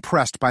 I was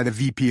impressed by the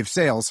VP of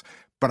Sales,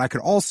 but I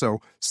could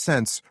also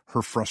sense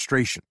her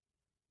frustration.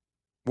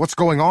 "What's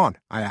going on?"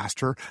 I asked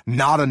her.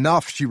 "Not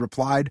enough," she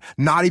replied.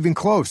 "Not even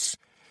close."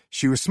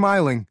 She was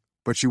smiling,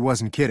 but she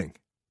wasn't kidding.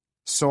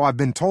 "So I've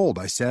been told,"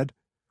 I said.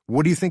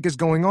 "What do you think is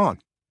going on?"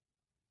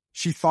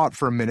 She thought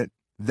for a minute,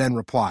 then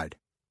replied.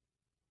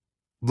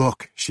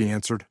 "Look," she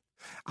answered,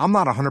 "I'm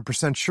not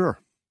 100% sure.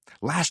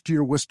 Last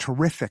year was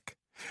terrific.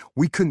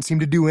 We couldn't seem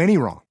to do any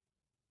wrong.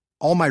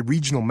 All my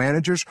regional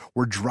managers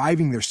were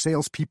driving their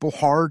salespeople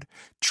hard,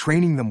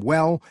 training them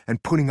well,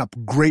 and putting up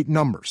great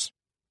numbers.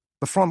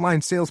 The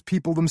frontline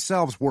salespeople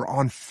themselves were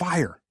on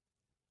fire."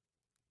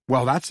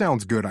 "Well, that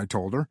sounds good," I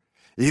told her.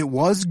 "It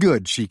was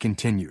good," she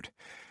continued.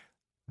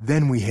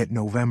 Then we hit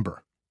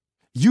November.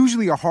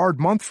 Usually a hard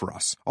month for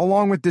us.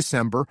 Along with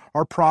December,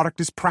 our product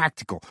is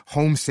practical.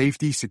 Home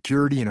safety,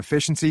 security, and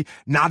efficiency,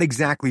 not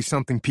exactly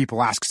something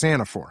people ask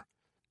Santa for.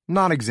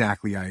 Not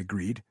exactly, I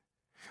agreed.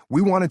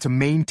 We wanted to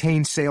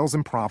maintain sales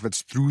and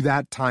profits through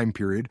that time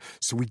period,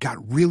 so we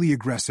got really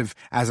aggressive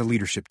as a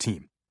leadership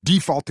team.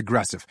 Default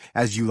aggressive,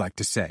 as you like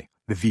to say,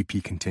 the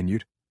VP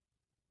continued.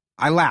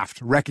 I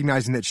laughed,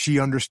 recognizing that she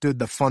understood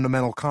the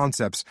fundamental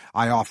concepts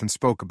I often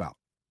spoke about.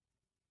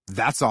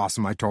 "That's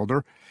awesome," I told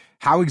her.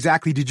 "How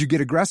exactly did you get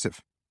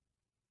aggressive?"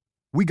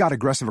 "We got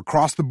aggressive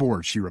across the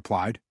board," she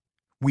replied.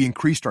 "We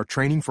increased our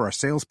training for our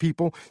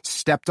salespeople,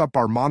 stepped up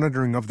our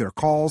monitoring of their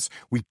calls,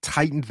 we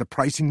tightened the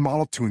pricing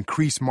model to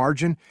increase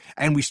margin,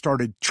 and we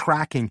started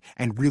tracking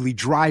and really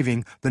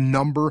driving the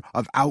number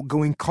of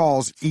outgoing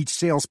calls each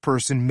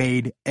salesperson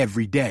made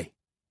every day."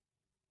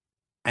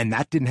 "And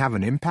that didn't have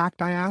an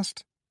impact?" I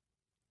asked.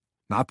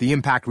 "Not the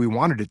impact we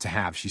wanted it to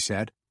have," she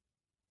said.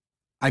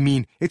 I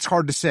mean, it's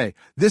hard to say.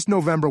 This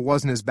November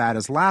wasn't as bad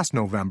as last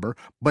November,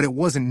 but it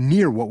wasn't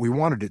near what we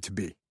wanted it to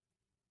be.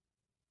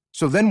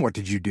 So then what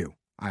did you do?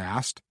 I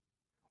asked.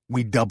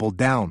 We doubled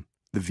down,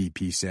 the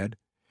VP said.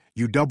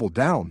 You doubled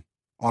down?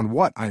 On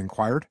what? I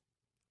inquired.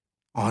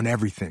 On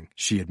everything,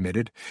 she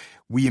admitted.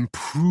 We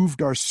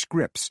improved our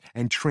scripts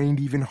and trained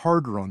even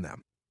harder on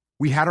them.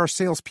 We had our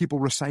salespeople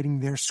reciting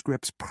their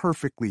scripts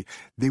perfectly.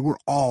 They were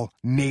all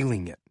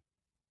nailing it.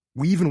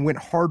 We even went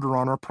harder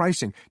on our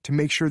pricing to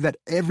make sure that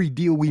every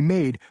deal we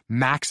made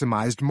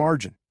maximized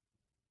margin.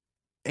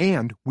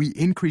 And we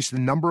increased the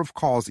number of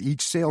calls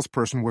each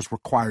salesperson was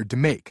required to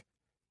make.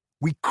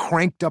 We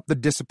cranked up the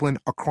discipline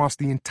across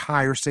the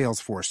entire sales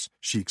force,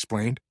 she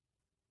explained.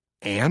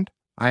 And?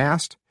 I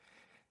asked.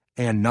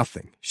 And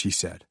nothing, she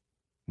said.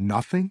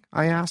 Nothing?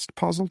 I asked,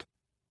 puzzled.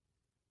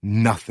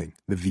 Nothing,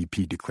 the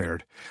VP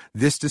declared.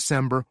 This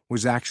December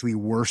was actually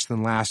worse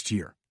than last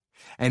year.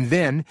 And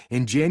then,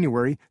 in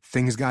January,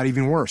 things got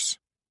even worse.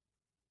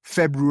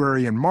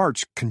 February and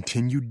March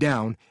continued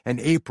down, and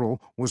April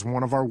was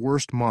one of our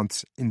worst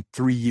months in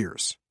 3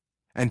 years.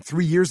 And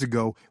 3 years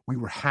ago, we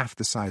were half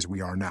the size we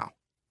are now.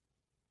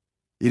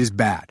 It is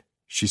bad,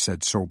 she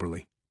said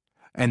soberly.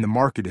 And the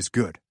market is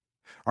good.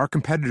 Our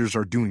competitors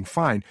are doing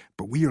fine,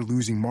 but we are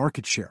losing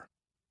market share.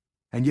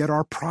 And yet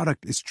our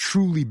product is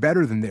truly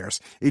better than theirs.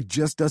 It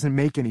just doesn't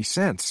make any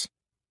sense.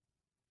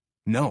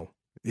 No,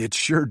 it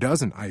sure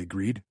doesn't, I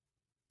agreed.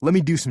 Let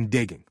me do some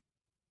digging.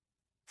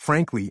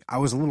 Frankly, I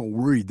was a little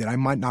worried that I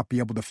might not be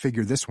able to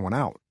figure this one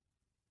out.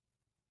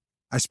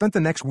 I spent the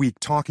next week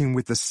talking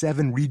with the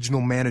 7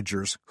 regional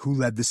managers who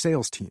led the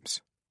sales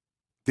teams.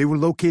 They were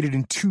located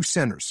in 2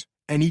 centers,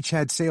 and each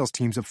had sales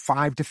teams of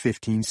 5 to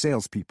 15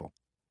 salespeople.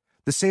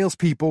 The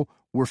salespeople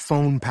were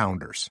phone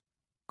pounders,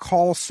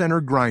 call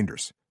center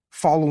grinders,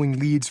 following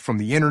leads from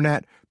the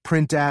internet,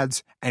 print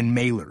ads, and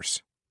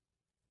mailers.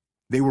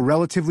 They were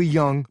relatively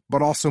young,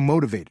 but also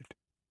motivated.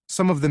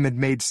 Some of them had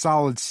made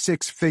solid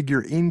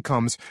 6-figure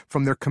incomes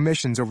from their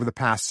commissions over the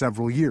past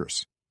several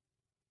years.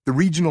 The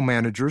regional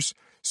managers,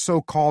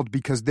 so called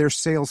because their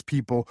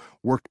salespeople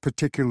worked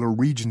particular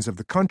regions of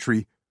the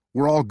country,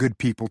 were all good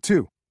people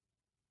too.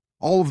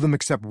 All of them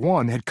except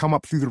one had come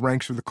up through the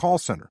ranks of the call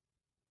center.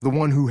 The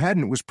one who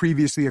hadn't was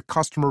previously a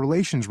customer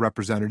relations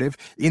representative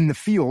in the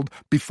field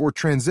before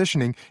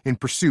transitioning in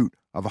pursuit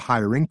of a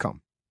higher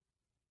income.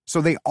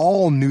 So they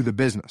all knew the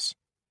business,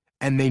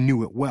 and they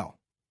knew it well,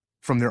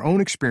 from their own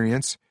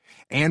experience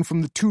and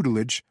from the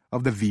tutelage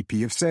of the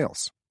VP of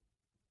sales.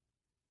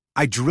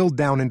 I drilled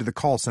down into the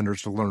call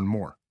centers to learn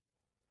more.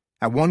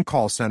 At one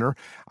call center,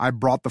 I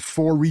brought the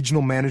 4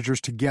 regional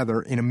managers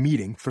together in a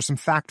meeting for some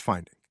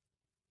fact-finding.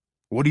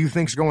 What do you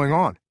think's going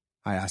on?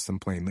 I asked them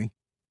plainly.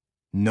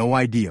 No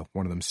idea,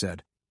 one of them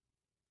said.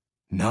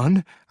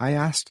 None? I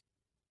asked.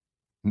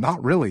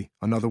 Not really,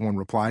 another one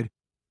replied.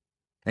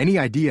 Any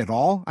idea at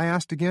all? I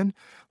asked again,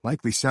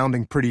 likely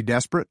sounding pretty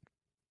desperate.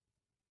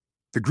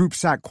 The group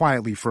sat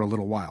quietly for a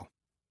little while.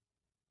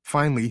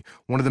 Finally,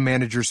 one of the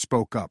managers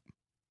spoke up.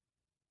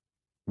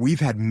 We've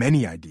had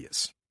many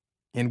ideas,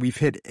 and we've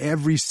hit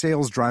every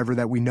sales driver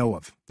that we know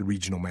of, the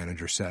regional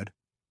manager said.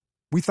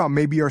 We thought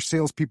maybe our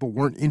salespeople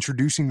weren't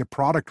introducing the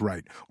product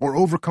right or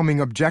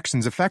overcoming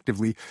objections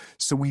effectively,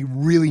 so we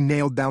really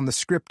nailed down the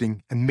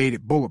scripting and made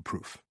it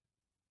bulletproof.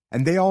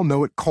 And they all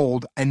know it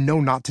cold and know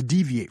not to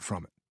deviate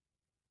from it.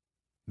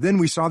 Then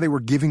we saw they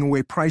were giving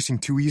away pricing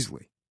too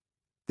easily.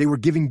 They were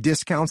giving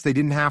discounts they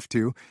didn't have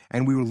to,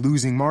 and we were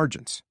losing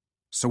margins.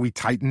 So we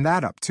tightened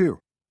that up too.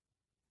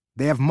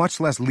 They have much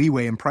less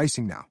leeway in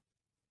pricing now.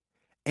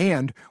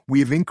 And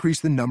we have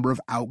increased the number of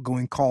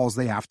outgoing calls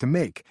they have to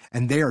make,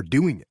 and they are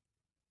doing it.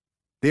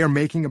 They are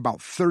making about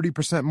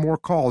 30% more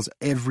calls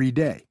every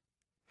day.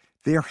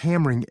 They are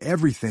hammering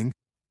everything,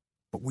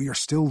 but we are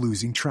still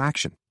losing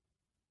traction.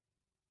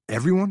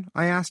 Everyone?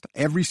 I asked.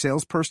 Every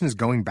salesperson is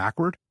going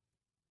backward?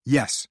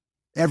 Yes,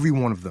 every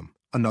one of them,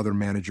 another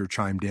manager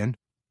chimed in.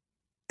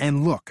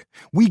 And look,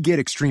 we get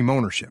extreme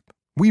ownership.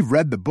 We've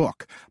read the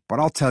book, but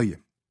I'll tell you,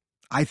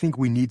 I think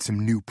we need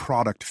some new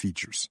product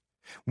features.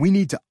 We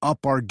need to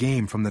up our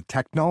game from the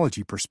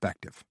technology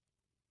perspective.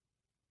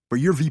 But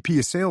your VP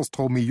of sales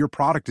told me your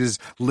product is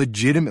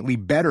legitimately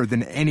better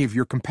than any of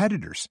your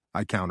competitors,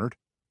 I countered.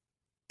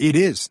 It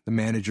is, the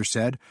manager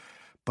said,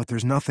 but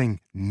there's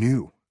nothing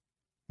new.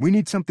 We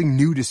need something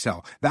new to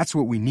sell. That's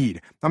what we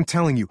need. I'm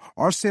telling you,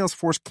 our sales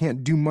force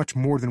can't do much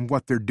more than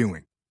what they're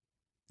doing.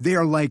 They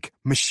are like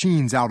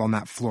machines out on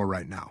that floor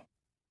right now.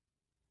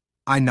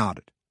 I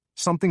nodded.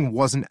 Something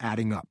wasn't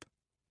adding up.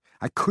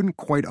 I couldn't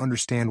quite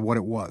understand what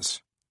it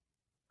was.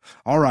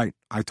 All right,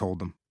 I told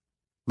them.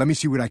 Let me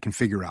see what I can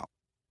figure out.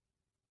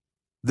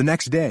 The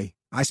next day,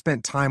 I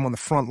spent time on the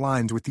front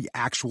lines with the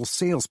actual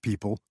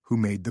salespeople who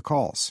made the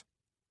calls.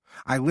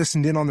 I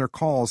listened in on their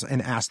calls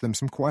and asked them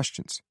some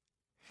questions.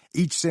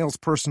 Each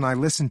salesperson I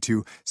listened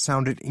to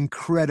sounded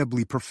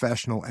incredibly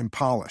professional and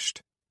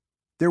polished.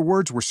 Their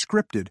words were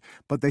scripted,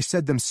 but they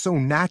said them so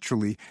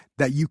naturally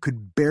that you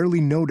could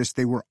barely notice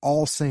they were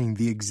all saying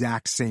the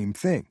exact same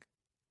thing.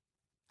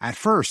 At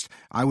first,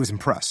 I was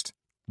impressed,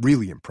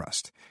 really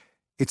impressed.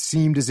 It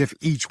seemed as if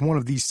each one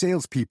of these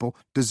salespeople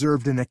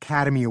deserved an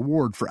Academy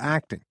Award for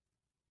acting.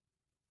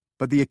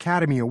 But the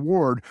Academy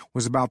Award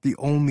was about the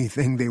only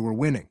thing they were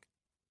winning.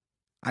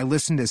 I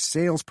listened as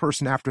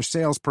salesperson after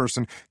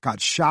salesperson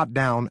got shot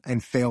down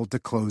and failed to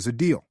close a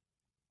deal.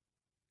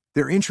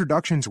 Their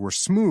introductions were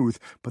smooth,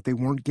 but they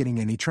weren't getting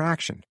any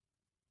traction.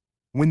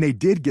 When they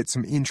did get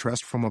some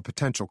interest from a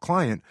potential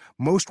client,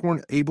 most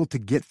weren't able to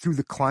get through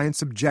the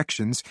client's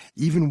objections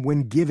even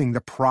when giving the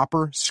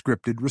proper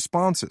scripted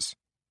responses.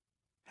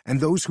 And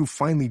those who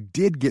finally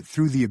did get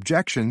through the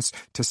objections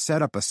to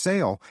set up a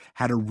sale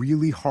had a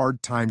really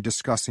hard time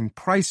discussing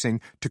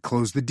pricing to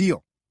close the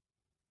deal.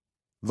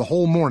 The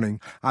whole morning,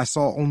 I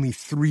saw only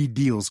 3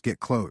 deals get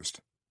closed.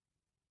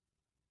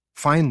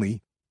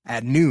 Finally,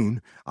 at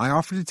noon, I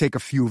offered to take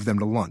a few of them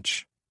to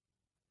lunch.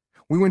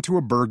 We went to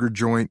a burger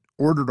joint,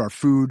 ordered our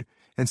food,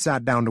 and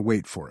sat down to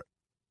wait for it.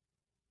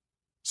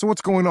 "So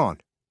what's going on?"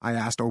 I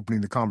asked,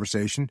 opening the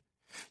conversation.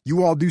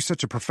 "You all do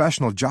such a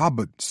professional job,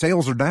 but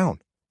sales are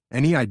down.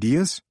 Any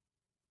ideas?"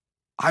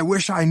 "I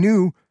wish I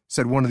knew,"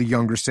 said one of the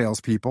younger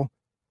salespeople.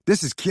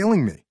 "This is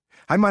killing me.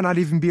 I might not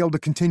even be able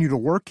to continue to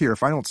work here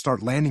if I don't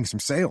start landing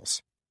some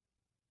sales."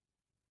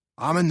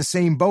 "I'm in the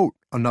same boat,"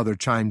 another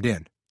chimed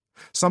in.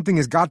 "Something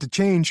has got to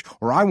change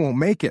or I won't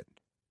make it."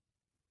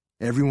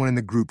 Everyone in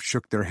the group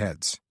shook their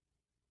heads.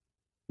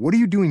 "What are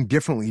you doing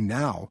differently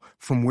now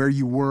from where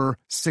you were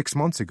 6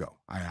 months ago?"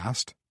 I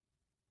asked.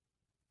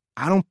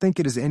 "I don't think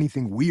it is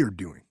anything we are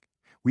doing.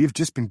 We have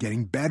just been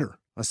getting better,"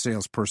 a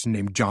salesperson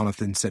named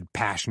Jonathan said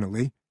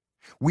passionately.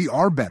 "We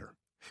are better.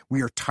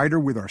 We are tighter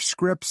with our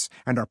scripts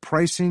and our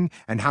pricing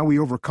and how we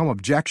overcome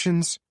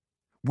objections.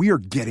 We are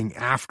getting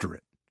after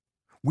it.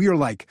 We are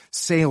like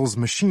sales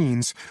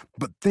machines,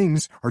 but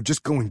things are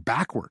just going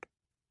backward."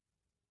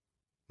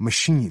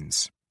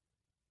 Machines.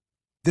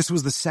 This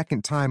was the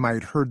second time I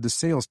had heard the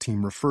sales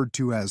team referred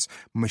to as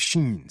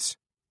machines.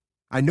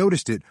 I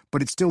noticed it,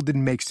 but it still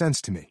didn't make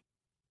sense to me.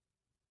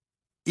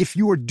 "If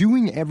you are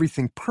doing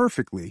everything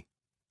perfectly,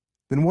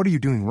 then what are you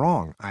doing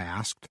wrong?" I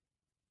asked.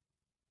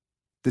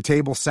 The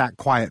table sat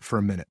quiet for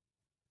a minute.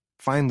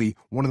 Finally,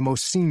 one of the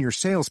most senior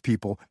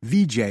salespeople,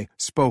 VJ,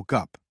 spoke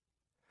up.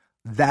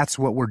 "That's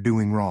what we're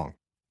doing wrong."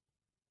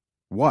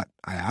 "What?"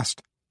 I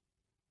asked.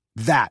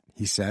 "That,"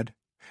 he said.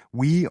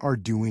 "We are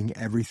doing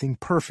everything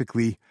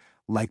perfectly,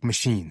 like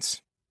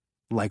machines,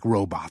 like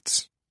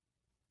robots."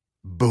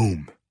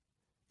 Boom.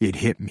 It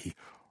hit me.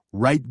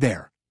 Right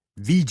there.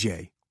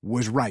 VJ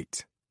was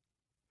right.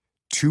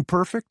 "Too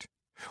perfect?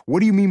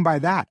 What do you mean by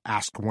that?"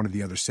 asked one of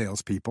the other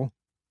salespeople.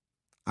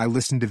 I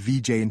listened to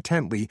VJ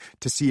intently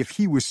to see if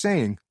he was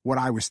saying what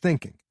I was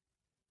thinking.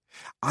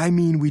 "I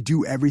mean, we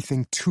do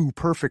everything too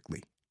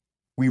perfectly.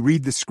 We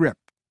read the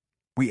script.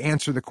 We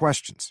answer the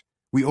questions.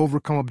 We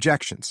overcome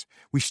objections.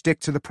 We stick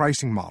to the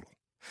pricing model.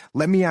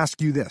 Let me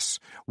ask you this.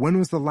 When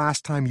was the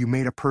last time you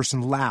made a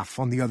person laugh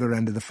on the other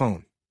end of the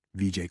phone?"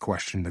 VJ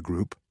questioned the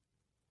group.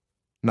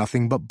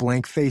 Nothing but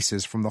blank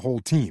faces from the whole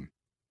team.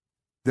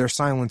 Their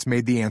silence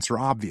made the answer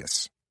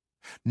obvious.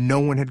 No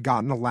one had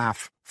gotten a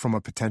laugh from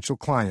a potential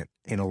client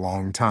in a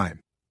long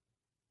time.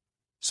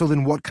 "So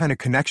then what kind of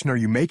connection are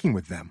you making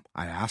with them?"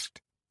 I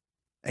asked.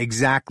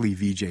 "Exactly,"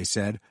 VJ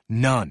said.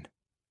 "None."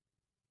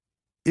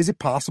 Is it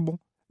possible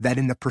that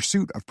in the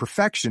pursuit of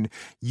perfection,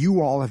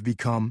 you all have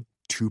become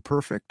too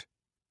perfect?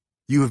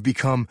 You have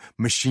become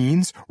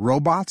machines,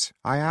 robots?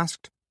 I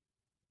asked.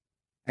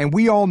 "And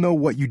we all know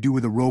what you do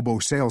with a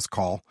robo-sales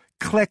call.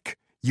 Click,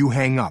 you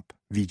hang up,"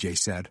 VJ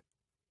said.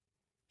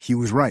 He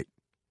was right.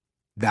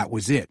 That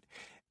was it.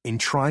 In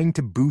trying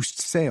to boost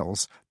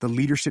sales, the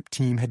leadership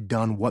team had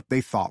done what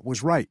they thought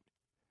was right.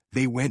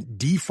 They went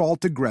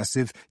default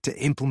aggressive to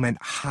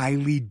implement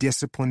highly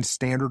disciplined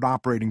standard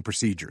operating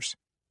procedures.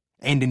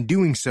 And in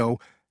doing so,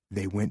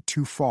 they went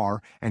too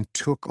far and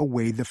took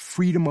away the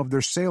freedom of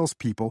their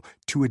salespeople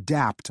to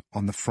adapt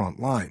on the front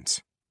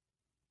lines.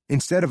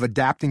 Instead of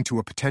adapting to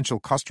a potential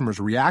customer's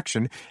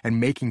reaction and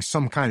making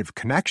some kind of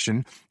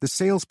connection, the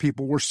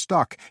salespeople were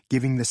stuck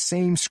giving the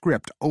same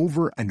script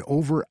over and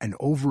over and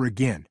over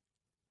again.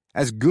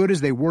 As good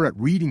as they were at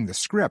reading the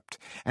script,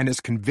 and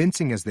as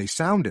convincing as they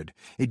sounded,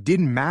 it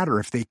didn't matter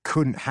if they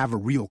couldn't have a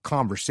real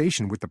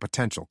conversation with the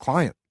potential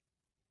client.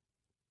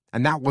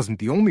 And that wasn't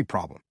the only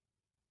problem.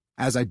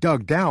 As I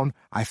dug down,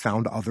 I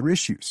found other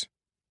issues.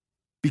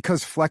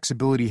 Because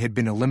flexibility had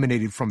been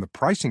eliminated from the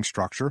pricing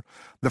structure,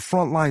 the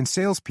frontline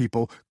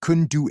salespeople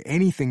couldn't do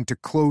anything to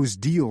close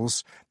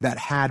deals that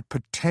had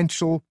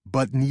potential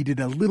but needed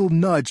a little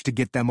nudge to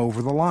get them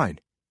over the line.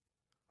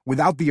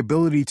 Without the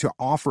ability to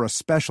offer a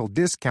special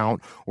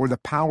discount or the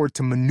power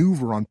to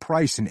maneuver on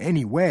price in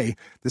any way,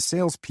 the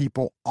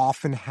salespeople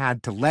often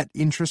had to let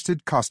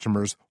interested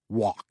customers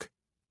walk.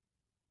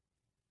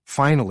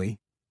 Finally,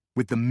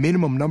 with the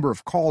minimum number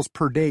of calls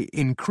per day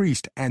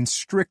increased and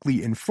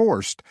strictly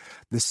enforced,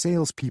 the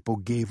salespeople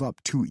gave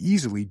up too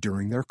easily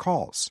during their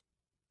calls.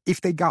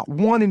 If they got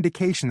one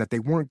indication that they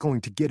weren't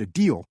going to get a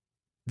deal,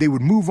 they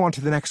would move on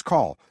to the next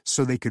call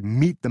so they could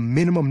meet the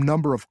minimum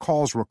number of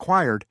calls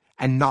required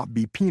and not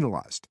be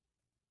penalized.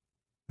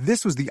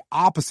 This was the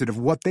opposite of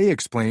what they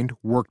explained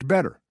worked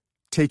better.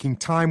 Taking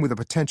time with a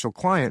potential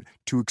client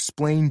to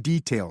explain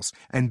details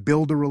and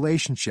build a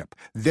relationship,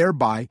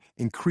 thereby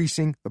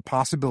increasing the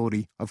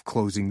possibility of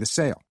closing the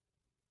sale.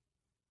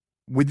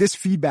 With this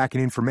feedback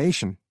and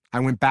information, I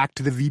went back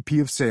to the VP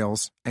of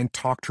Sales and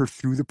talked her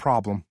through the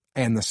problem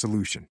and the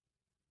solution.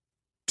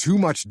 "Too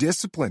much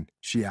discipline?"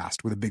 she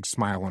asked with a big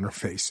smile on her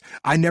face.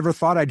 "I never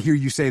thought I'd hear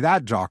you say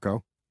that,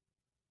 Jocko."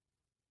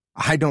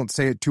 "I don't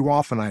say it too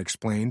often," I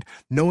explained,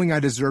 knowing I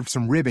deserved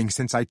some ribbing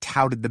since I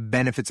touted the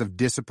benefits of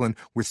discipline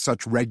with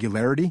such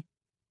regularity.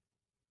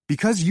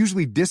 Because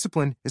usually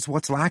discipline is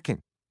what's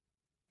lacking.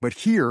 But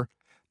here,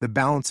 the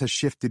balance has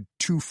shifted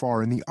too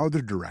far in the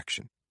other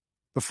direction.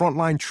 The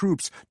frontline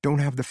troops don't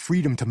have the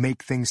freedom to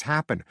make things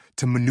happen,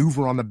 to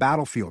maneuver on the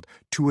battlefield,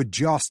 to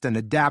adjust and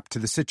adapt to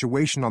the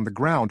situation on the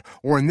ground,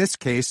 or in this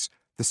case,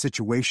 the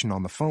situation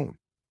on the phone.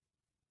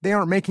 They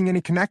aren't making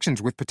any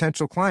connections with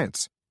potential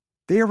clients.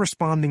 They are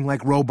responding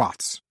like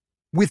robots,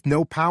 with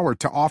no power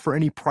to offer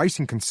any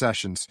pricing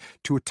concessions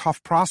to a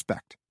tough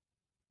prospect.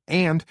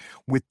 And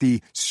with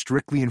the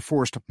strictly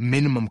enforced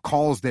minimum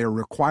calls they are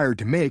required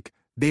to make,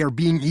 they are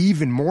being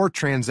even more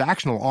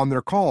transactional on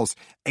their calls,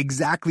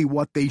 exactly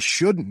what they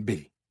shouldn't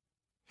be.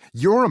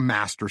 You're a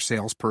master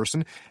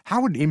salesperson.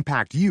 How would it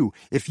impact you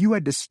if you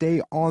had to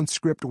stay on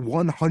script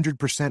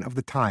 100% of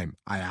the time?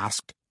 I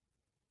asked.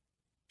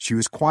 She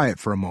was quiet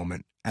for a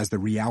moment as the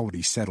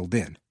reality settled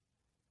in.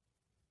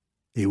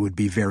 "It would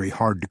be very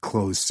hard to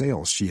close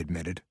sales," she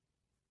admitted.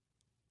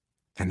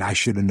 And I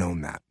should have known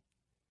that.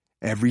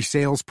 Every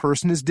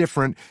salesperson is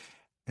different,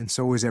 and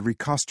so is every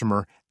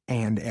customer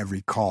and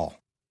every call.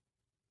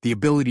 The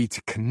ability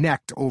to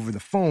connect over the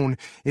phone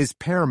is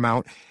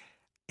paramount,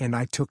 and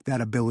I took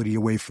that ability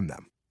away from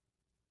them.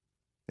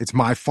 It's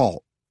my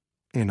fault,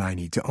 and I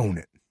need to own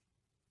it.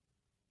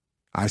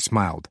 I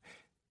smiled.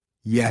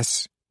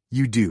 "Yes,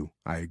 you do,"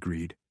 I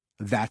agreed.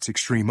 "That's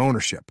extreme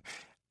ownership.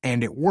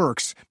 And it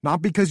works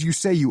not because you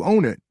say you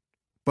own it,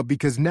 but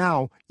because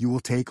now you will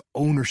take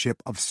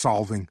ownership of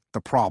solving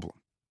the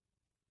problem."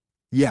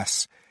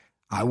 "Yes,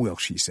 I will,"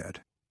 she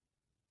said.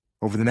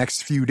 Over the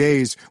next few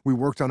days, we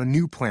worked on a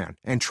new plan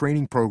and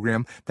training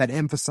program that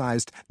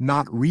emphasized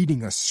not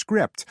reading a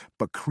script,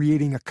 but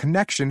creating a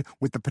connection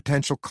with the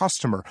potential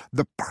customer,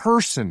 the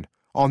person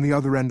on the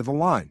other end of the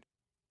line.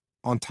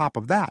 On top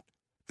of that,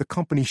 the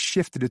company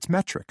shifted its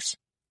metrics.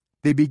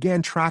 They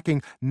began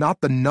tracking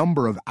not the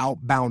number of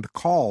outbound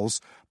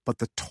calls, but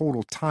the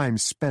total time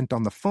spent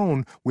on the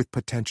phone with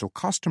potential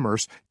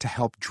customers to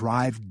help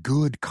drive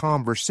good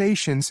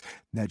conversations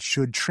that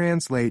should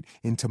translate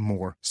into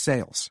more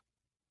sales.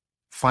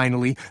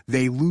 Finally,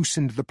 they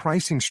loosened the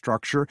pricing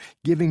structure,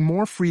 giving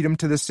more freedom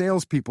to the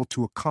salespeople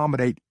to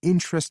accommodate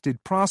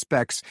interested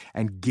prospects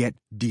and get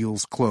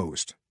deals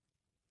closed.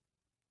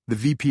 The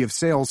VP of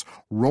Sales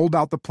rolled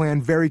out the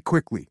plan very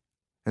quickly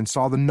and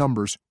saw the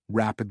numbers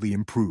rapidly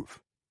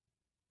improve.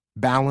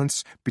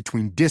 Balance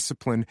between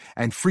discipline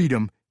and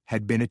freedom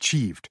had been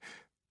achieved,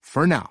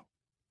 for now,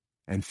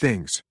 and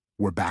things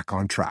were back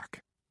on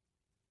track.